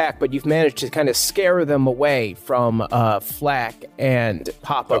stays intact, but you've managed to kind of scare them away from Flak and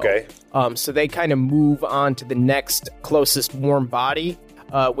Popo. Okay. So they kind of move on to the next closest warm body,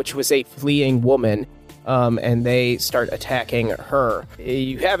 which was a fleeing woman, and they start attacking her.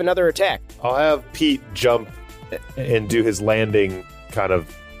 You have another attack. I'll have Pete jump and do his landing kind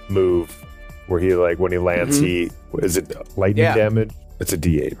of move, where he when he lands, is it lightning damage? It's a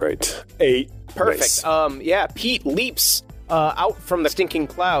D8, right? 8. Perfect. Nice. Pete leaps out from the stinking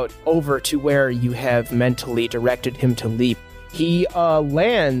cloud over to where you have mentally directed him to leap. He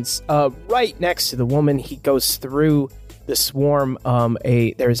lands right next to the woman. He goes through the swarm.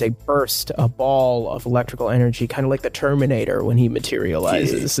 There's a burst, a ball of electrical energy, kind of like the Terminator when he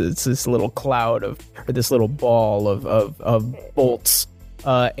materializes. It's this little cloud or this little ball of bolts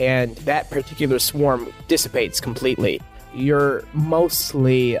and that particular swarm dissipates completely. You're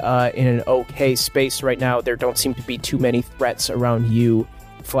mostly in an okay space right now. There don't seem to be too many threats around you,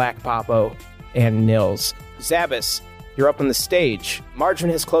 Flack, Popo, and Nils. Zabas, you're up on the stage.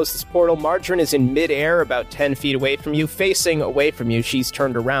 Margarine has closed this portal. Margarine is in midair about 10 feet away from you, facing away from you. She's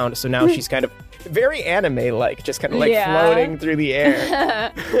turned around, so now she's kind of very anime-like, just kind of like floating through the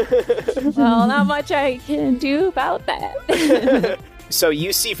air. Well, not much I can do about that. So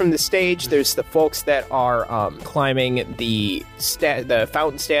you see from the stage, there's the folks that are climbing the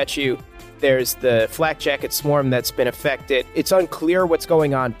fountain statue. There's the flak jacket swarm that's been affected. It's unclear what's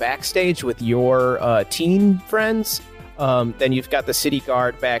going on backstage with your teen friends. Then you've got the city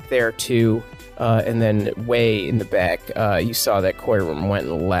guard back there too, and then way in the back, you saw that Koirum went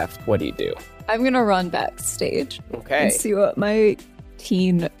and left. What do you do? I'm gonna run backstage. Okay. And see what my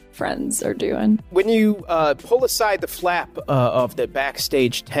teen friends are doing. When you pull aside the flap of the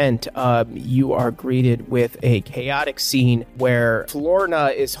backstage tent, you are greeted with a chaotic scene where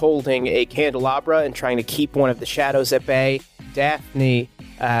Florna is holding a candelabra and trying to keep one of the shadows at bay. Daphne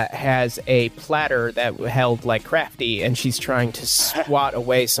has a platter that held like Crafty, and she's trying to swat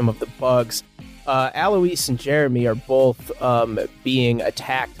away some of the bugs. Alois and Jeremy are both being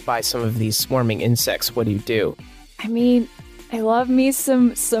attacked by some of these swarming insects. What do you do? I mean, I love me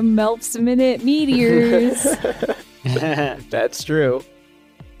some melts a minute meteors. That's true.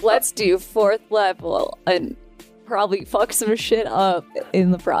 Let's do 4th level and probably fuck some shit up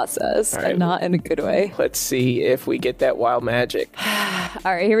in the process, All right. and not in a good way. Let's see if we get that wild magic.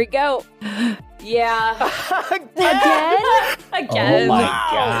 All right, here we go. Yeah. Again? Oh my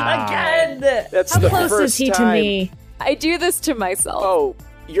god. Again! That's How the close first is he time. to me? I do this to myself. Oh,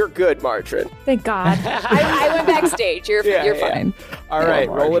 you're good, Margarine. Thank God. I went backstage. You're Yeah. fine. All right,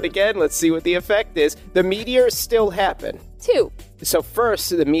 roll it again. Let's see what the effect is. The meteors still happen. 2. So first,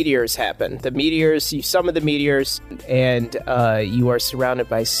 the meteors happen. The meteors, you summon the meteors, and you are surrounded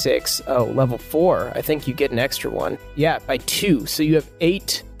by 6. Oh, level 4. I think you get an extra one. Yeah, by 2. So you have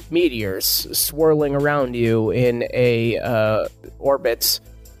 8 meteors swirling around you in a orbits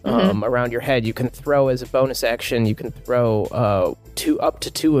around your head. You can throw as a bonus action. You can throw up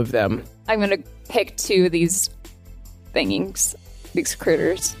to 2 of them. I'm gonna pick 2 of these thingings, these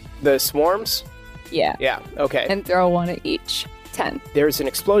critters. The swarms. Yeah. Yeah. Okay. And throw 1 at each. 10. There's an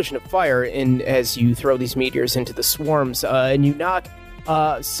explosion of fire as you throw these meteors into the swarms, and you knock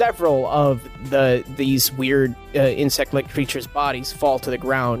several of these weird insect-like creatures' bodies fall to the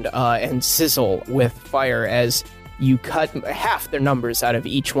ground and sizzle with fire as you cut half their numbers out of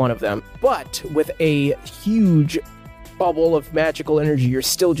each one of them. But with a huge bubble of magical energy, you're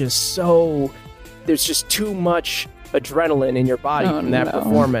still just there's just too much adrenaline in your body from that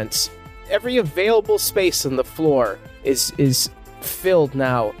performance. Every available space on the floor is filled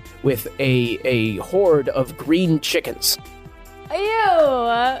now with a horde of green chickens.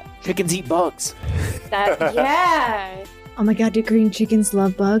 Ew! Chickens eat bugs. Yeah. Oh my God, do green chickens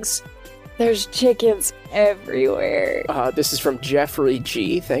love bugs? There's chickens everywhere. This is from Jeffrey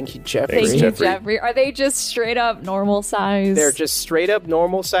G. Thank you, Jeffrey. Thanks, Thank you, Jeffrey. Jeffrey. Are they just straight up normal size? They're just straight up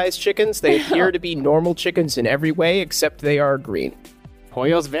normal sized chickens. They appear to be normal chickens in every way, except they are green.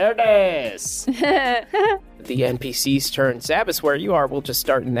 Pollos verdes. The NPC's turn. Zabas, where you are, we'll just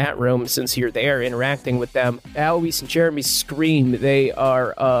start in that room since you're there interacting with them. Alois and Jeremy scream. They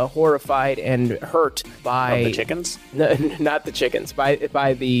are horrified and hurt by Of the chickens? not the chickens, by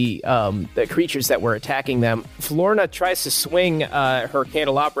the creatures that were attacking them. Florna tries to swing her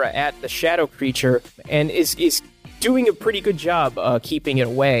candelabra at the shadow creature and is doing a pretty good job keeping it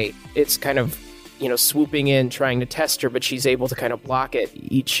away. It's kind of swooping in, trying to test her, but she's able to kind of block it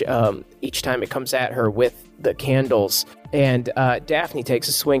each time it comes at her with the candles. And Daphne takes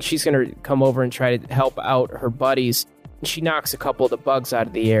a swing. She's going to come over and try to help out her buddies. She knocks a couple of the bugs out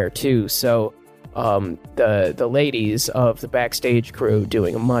of the air, too. So the ladies of the backstage crew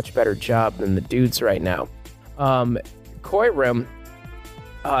doing a much better job than the dudes right now. Koirum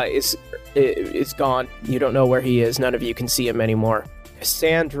is gone. You don't know where he is. None of you can see him anymore.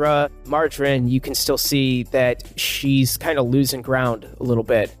 Cassandra, Margarine, you can still see that she's kind of losing ground a little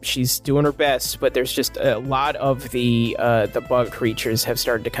bit. She's doing her best, but there's just a lot of the bug creatures have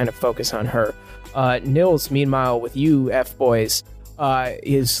started to kind of focus on her. Nils, meanwhile, with you F-boys,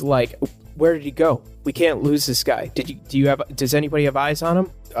 is like, where did he go? We can't lose this guy. Does anybody have eyes on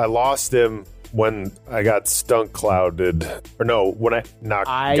him? I lost him when I got stunk clouded. Or no, when I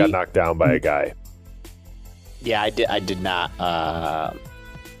got knocked down by a guy. Yeah, I did not. I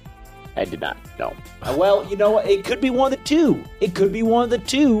did not. No. Well, you know what? It could be one of the two. It could be one of the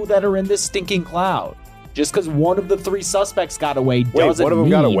two that are in this stinking cloud. Just because one of the 3 suspects got away Wait, doesn't one of them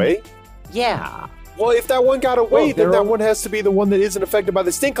mean... got away? Yeah. Well, if that one got away, Well, then they're that all- one has to be the one that isn't affected by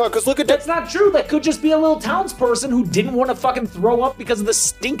the stink cloud, because look at that. That's not true. That could just be a little townsperson who didn't want to fucking throw up because of the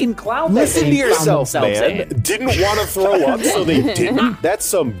stinking cloud that Listen they to found yourself, themselves man. in. Didn't want to throw up, so they didn't. That's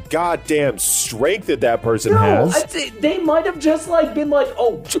some goddamn strength that person No, has. they might have just like been like,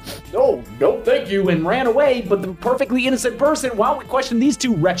 oh, no, thank you, and ran away. But the perfectly innocent person, why don't we question these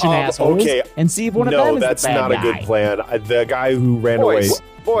 2 wretched assholes okay. and see if one of them No, is that's the bad not guy. a good plan. The guy who ran away.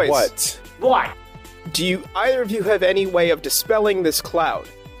 Boys. What? What? Do you either of you have any way of dispelling this cloud?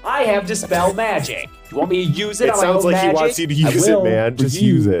 I have dispel magic. Do you want me to use it? It on my sounds own like he magic? wants you to I use it, will man. for Just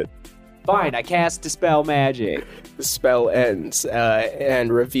you. use it. Fine, I cast dispel magic. The spell ends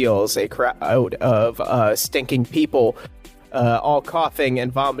and reveals a crowd of stinking people, all coughing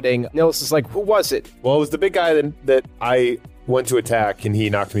and vomiting. Nils is like, who was it? Well, it was the big guy that I went to attack, and he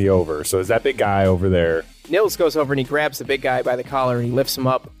knocked me over. So it's that big guy over there. Nils goes over and he grabs the big guy by the collar and he lifts him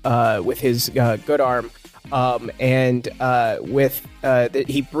up with his good arm. He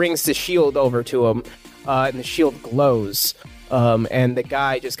brings the shield over to him, and the shield glows. And the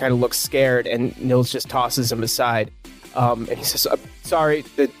guy just kind of looks scared, and Nils just tosses him aside. And he says, I'm sorry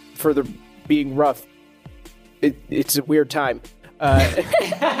for the being rough. It's a weird time.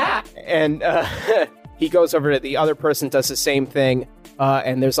 And he goes over to the other person, does the same thing,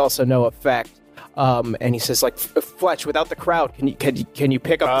 and there's also no effect. And he says, like, Fletch, without the crowd, can you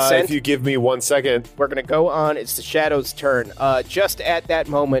pick up the scent? If you give me 1 second. We're going to go on. It's the Shadow's turn. Just at that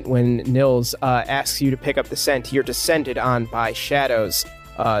moment when Nils asks you to pick up the scent, you're descended on by shadows.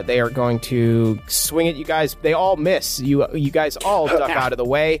 They are going to swing at you guys. They all miss. You guys all duck out of the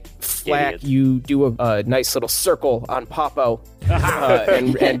way. Flack, you do a nice little circle on Popo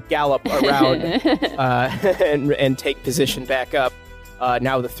and gallop around and take position back up.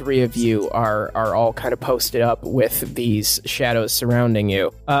 Now the 3 of you are all kind of posted up with these shadows surrounding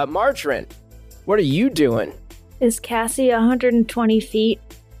you. Margarine, what are you doing? Is Cassie 120 feet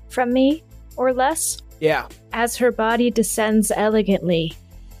from me or less? Yeah. As her body descends elegantly,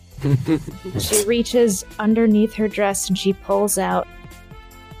 she reaches underneath her dress and she pulls out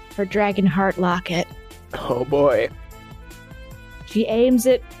her dragon heart locket. Oh boy. She aims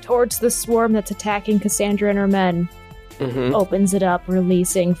it towards the swarm that's attacking Cassandra and her men. Mm-hmm. Opens it up,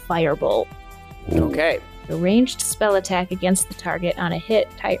 releasing Firebolt. Okay. A ranged spell attack against the target. On a hit,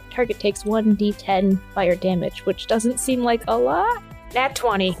 target takes 1d10 fire damage, which doesn't seem like a lot. Nat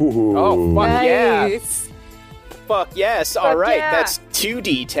 20. Ooh. Oh, fuck yeah. Nice. Fuck yes. All right. yeah. That's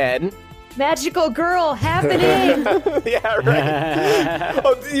 2d10. Magical girl happening! Yeah, right.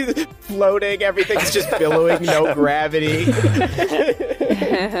 Oh, floating. Everything's just billowing. No gravity.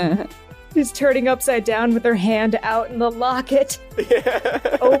 She's turning upside down with her hand out in the locket.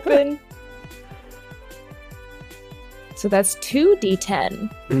 Open. So that's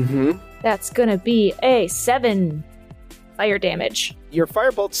 2d10. Mm-hmm. That's gonna be a 7 fire damage. Your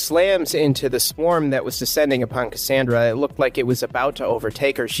firebolt slams into the swarm that was descending upon Cassandra. It looked like it was about to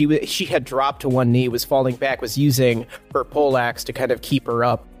overtake her. She had dropped to one knee, was falling back, was using her poleaxe to kind of keep her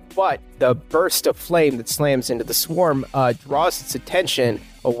up. But the burst of flame that slams into the swarm draws its attention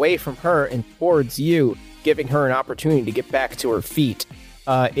away from her and towards you, giving her an opportunity to get back to her feet.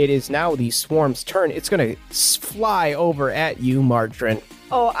 It is now the swarm's turn. It's going to fly over at you, Margarine.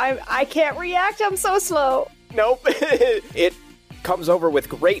 Oh, I can't react. I'm so slow. Nope. It comes over with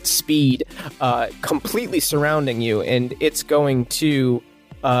great speed, completely surrounding you, and it's going to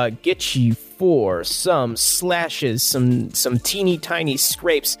get you for some slashes, some teeny tiny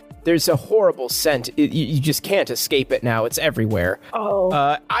scrapes. There's a horrible scent. You just can't escape it now. It's everywhere. Oh.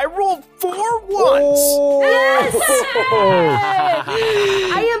 I rolled 4 once.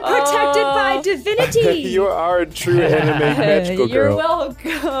 I am protected by divinity. You are a true anime magical You're girl.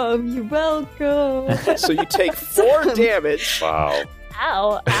 welcome. You're welcome. So you take 4 damage. Wow.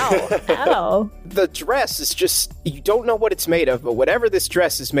 Ow, ow, ow. The dress is just, you don't know what it's made of, but whatever this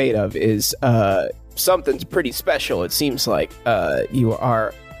dress is made of is something pretty special. It seems like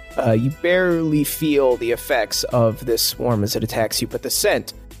you barely feel the effects of this swarm as it attacks you, but the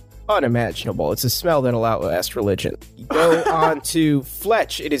scent, unimaginable. It's a smell that'll outlast religion. You go on to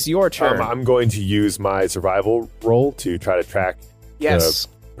Fletch. It is your turn. I'm going to use my survival roll to try to track Yes.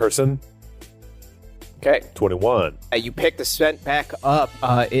 the person. Okay. 21. You pick the scent back up.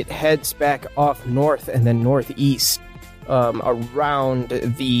 It heads back off north and then northeast around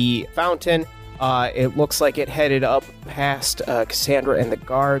the fountain. It looks like it headed up past Cassandra and the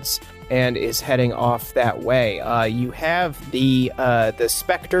guards and is heading off that way. You have the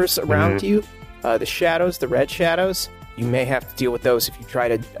specters around you, the shadows, the red shadows. You may have to deal with those if you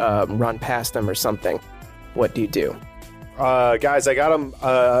try to run past them or something. What do you do? Guys, I got him.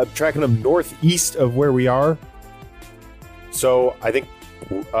 Tracking him northeast of where we are. So I think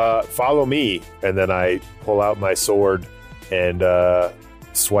follow me, and then I pull out my sword and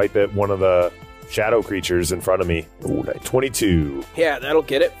swipe at one of the shadow creatures in front of me. Ooh, 22. Yeah, that'll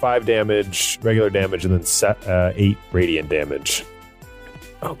get it. 5 damage, regular damage, and then 8 radiant damage.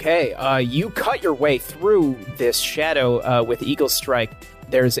 Okay, you cut your way through this shadow with Eagle Strike.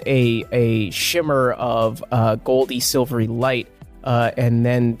 There's a shimmer of goldy silvery light, and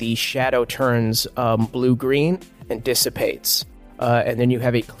then the shadow turns blue-green and dissipates. And then you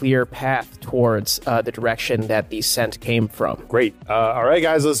have a clear path towards the direction that the scent came from. Great. All right,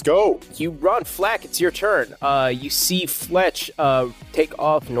 guys, let's go. You run, Flack, it's your turn. You see Fletch take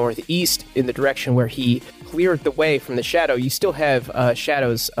off northeast in the direction where he cleared the way from the shadow. You still have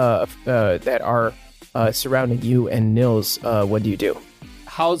shadows that are surrounding you and Nils. What do you do?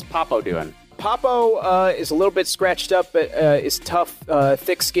 How's Popo doing? Popo is a little bit scratched up, but is tough,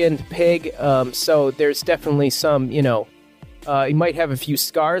 thick-skinned pig. So there's definitely some, he might have a few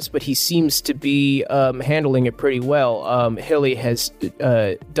scars, but he seems to be handling it pretty well. Hilly has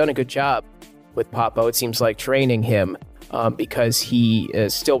done a good job with Popo. It seems like training him because he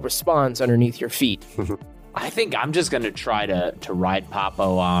still responds underneath your feet. I think I'm just going to try to ride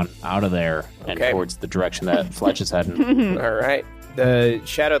Popo on out of there and towards the direction that Fletch is heading. All right. The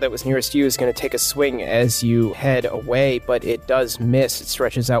shadow that was nearest you is going to take a swing as you head away, but it does miss. It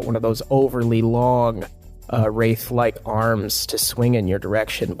stretches out one of those overly long wraith-like arms to swing in your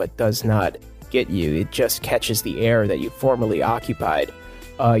direction, but does not get you. It just catches the air that you formerly occupied.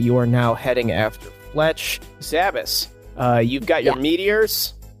 You are now heading after Fletch. Zabas, you've got your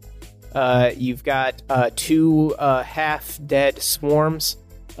meteors. You've got 2 half-dead swarms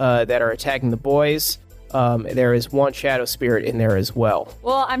that are attacking the boys. There is 1 shadow spirit in there as well.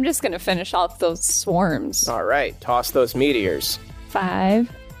 Well, I'm just going to finish off those swarms. All right, toss those meteors. 5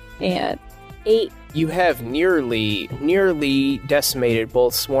 and 8. You have nearly decimated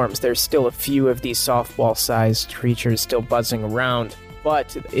both swarms. There's still a few of these softball-sized creatures still buzzing around,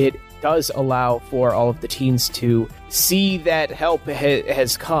 but it does allow for all of the teens to see that help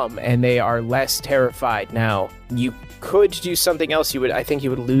has come, and they are less terrified now. You could do something else. I think you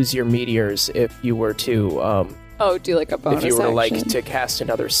would lose your meteors if you were to do like a bonus if you were action. to cast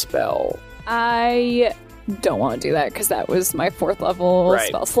another spell. I don't want to do that because that was my 4th level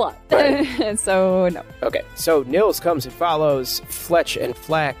spell slot. Right. So no. Okay, so Nils comes and follows Fletch and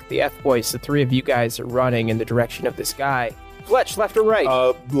Flack, the F-boys. The 3 of you guys are running in the direction of this guy. Fletch, left or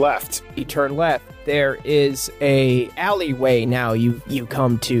right? Left. You turn left. There is a alleyway now you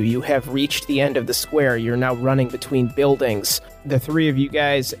come to. You have reached the end of the square. You're now running between buildings. The 3 of you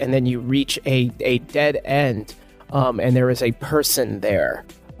guys, and then you reach a dead end, and there is a person there.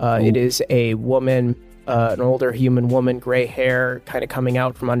 It is a woman, an older human woman, gray hair, kind of coming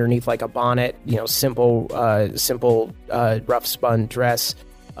out from underneath like a bonnet, simple rough spun dress.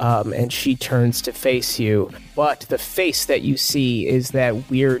 And she turns to face you, but the face that you see is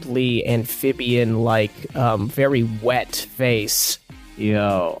that weirdly amphibian-like, very wet face.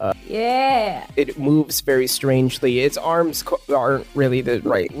 Yeah. It moves very strangely. Its arms aren't really the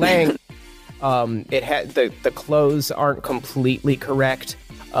right length. It had the clothes aren't completely correct,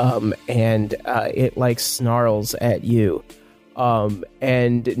 and it snarls at you.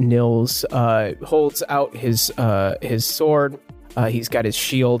 And Nils holds out his sword. He's got his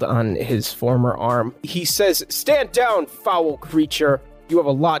shield on his former arm. He says, "Stand down, foul creature. You have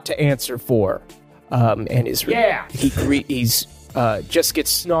a lot to answer for." And he's just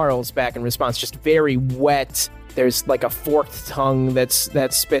gets snarls back in response, just very wet. There's like a forked tongue that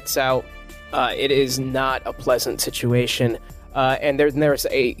spits out. It is not a pleasant situation. And there's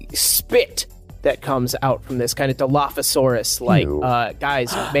a spit that comes out from this kind of Dilophosaurus-like.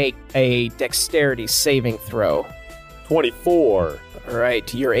 Guys, make a dexterity saving throw. 24. All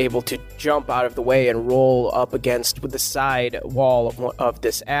right, you're able to jump out of the way and roll up against the side wall of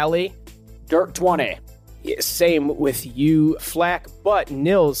this alley. Dirt 20. Yeah, same with you, Flack, but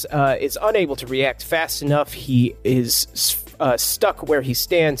Nils is unable to react fast enough. He is stuck where he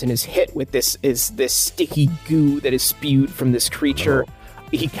stands and is hit with this sticky goo that is spewed from this creature.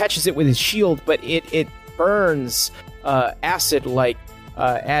 He catches it with his shield, but it burns acid-like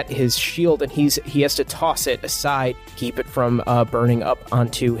at his shield, and he has to toss it aside, keep it from burning up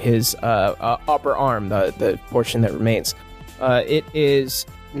onto his upper arm, the portion that remains. It is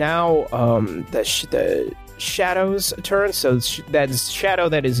now the Shadow's turn, so that Shadow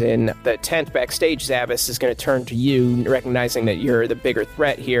that is in the tent backstage, Zabas, is going to turn to you, recognizing that you're the bigger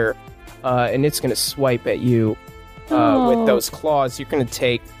threat here, and it's going to swipe at you with those claws. You're going to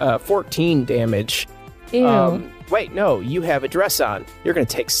take 14 damage. Ew. Wait, no, you have a dress on. You're going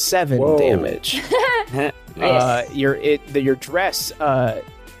to take 7 Whoa. damage. Your dress,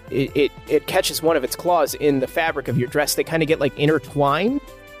 it catches one of its claws in the fabric of your dress. They kind of get like intertwined.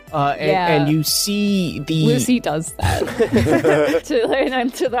 And you see the... Lucy does that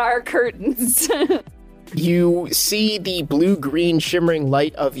to our curtains. You see the blue-green shimmering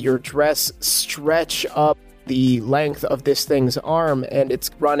light of your dress stretch up the length of this thing's arm, and it's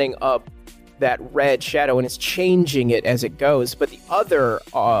running up that red shadow, and it's changing it as it goes. But the other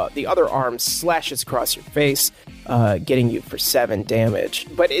arm slashes across your face, getting you for 7 damage.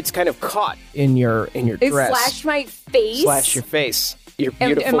 But it's kind of caught in your It dress. slashed my face. Slash your face. Your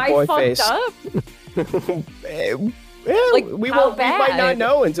beautiful am boy I fucked face. up? Well, Like, we how might not bad?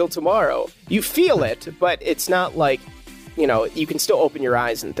 know until tomorrow. You feel it, but it's not like, you can still open your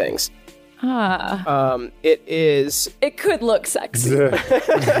eyes and things. It is... It could look sexy.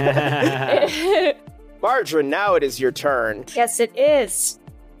 Margarine, now it is your turn. Yes, it is.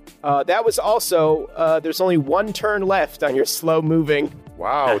 That was also... there's only 1 turn left on your slow-moving...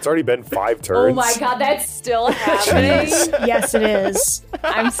 Wow, it's already been 5 turns. Oh my god, that's still happening. Yes, it is.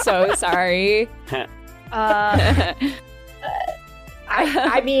 I'm so sorry. I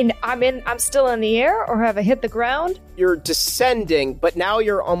mean, I'm still in the air, or have I hit the ground? You're descending, but now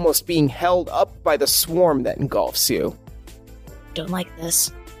you're almost being held up by the swarm that engulfs you. Don't like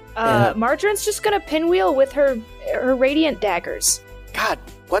this. Margarine's just gonna pinwheel with her radiant daggers. God,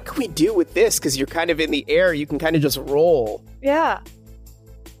 what can we do with this? Because you're kind of in the air, you can kind of just roll. Yeah.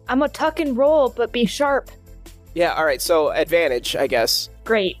 I'm a tuck and roll, but be sharp. Yeah, all right, so advantage, I guess,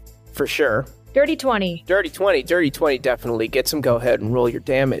 Great. for sure. Dirty 20. Dirty 20 definitely gets him. Go ahead and roll your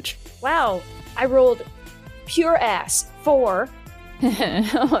damage. Wow. I rolled pure ass. 4.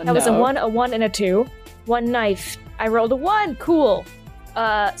 That was a 1, and a 2. 1 knife. I rolled a 1. Cool.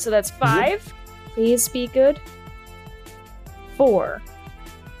 So that's 5. Please be good. 4.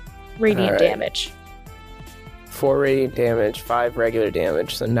 Radiant All right. damage. 4 radiant damage, 5 regular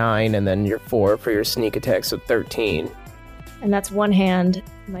damage, so 9, and then your 4 for your sneak attack, so 13. And that's one hand.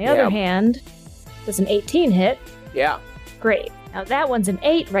 My other Yeah. hand does an 18 hit. Yeah, Great. Now that one's an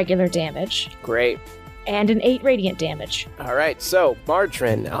 8 regular damage great. and an 8 radiant damage. All right, so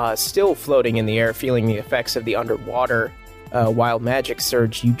Margarine, still floating in the air, feeling the effects of the underwater wild magic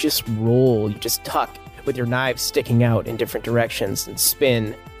surge, you just roll, you just tuck with your knives sticking out in different directions and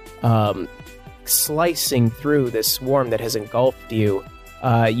spin, slicing through this swarm that has engulfed you.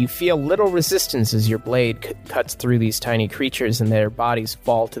 You feel little resistance as your blade cuts through these tiny creatures and their bodies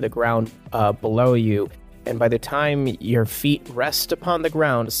fall to the ground below you. And by the time your feet rest upon the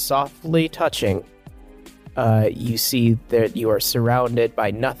ground, softly touching, you see that you are surrounded by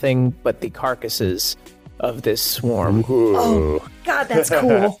nothing but the carcasses of this swarm. Oh, God, that's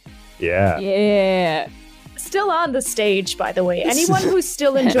cool. Yeah. Yeah. Still on the stage, by the way. Anyone who's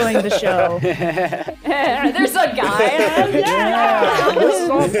still enjoying the show. There's a guy. This is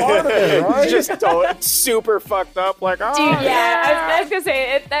all part of it, right? Just super fucked up, like, oh, Dude, yeah. I was gonna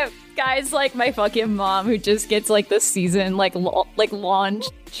say that guy's like my fucking mom who just gets like the season like lawn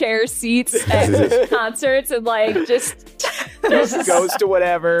chair seats at concerts and like just goes to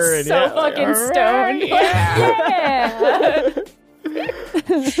whatever. And so yeah, fucking like, stoned. yeah. Yeah.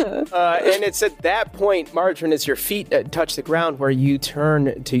 And it's at that point, Margarine, as your feet touch the ground, where you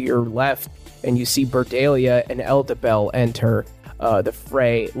turn to your left and you see Berdalia and Eldabel enter the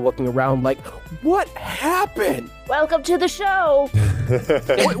fray, looking around like, what happened? Welcome to the show.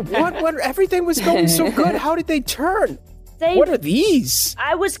 What? Everything was going so good. How did they turn? What are these?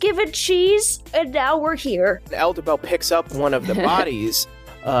 I was given cheese, and now we're here. Eldabel picks up one of the bodies,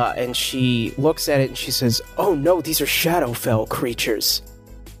 and she looks at it and she says, "Oh no, these are Shadowfell creatures.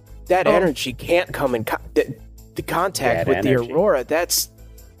 That energy can't come in the contact That with energy. the Aurora. That's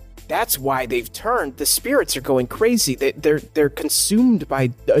why they've turned. The spirits are going crazy. They're consumed by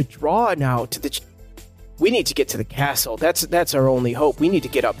a draw now to the. We need to get to the castle. That's our only hope. We need to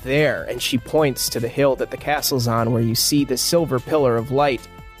get up there." And she points to the hill that the castle's on, where you see the silver pillar of light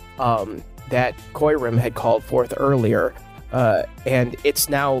that Koirim had called forth earlier. And it's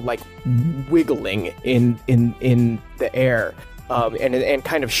now like wiggling in the air, and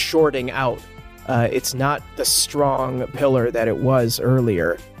kind of shorting out. It's not the strong pillar that it was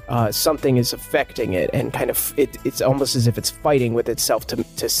earlier. Something is affecting it, and kind of it's almost as if it's fighting with itself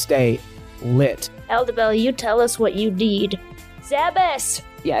to stay lit. Eldabel, you tell us what you need. Zabas!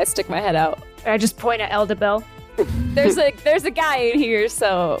 Yeah, I stick my head out. I just point at Eldabel. There's a guy in here,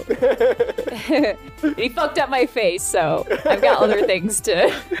 so he fucked up my face, so I've got other things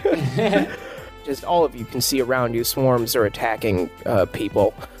to. Just all of you can see around you, swarms are attacking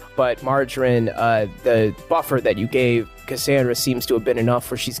people. But Margarine, the buffer that you gave Cassandra seems to have been enough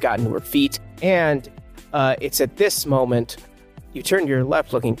where she's gotten to her feet. And it's at this moment you turn to your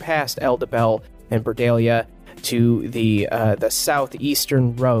left, looking past Eldabel and Berdalia to the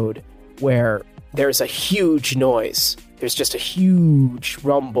southeastern road, where there's a huge noise. There's just a huge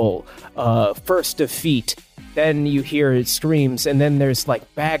rumble, first of feet. Then you hear screams, and then there's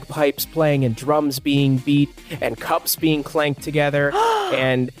like bagpipes playing and drums being beat and cups being clanked together.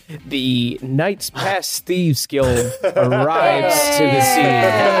 And the Knights Past Thieves Guild arrives to the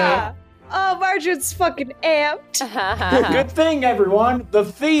scene. Oh, Margarine's fucking amped. Good thing, everyone. The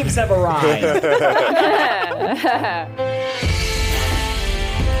thieves have arrived.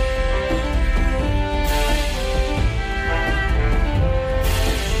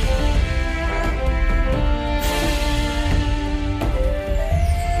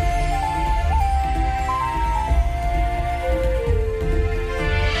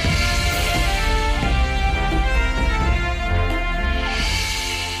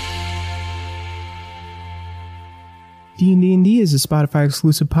 D&D is a Spotify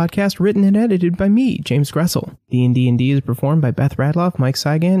exclusive podcast written and edited by me, James Gressel. D&D is performed by Beth Radloff, Mike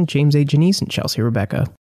Saigan, James A. Janice, and Chelsea Rebecca.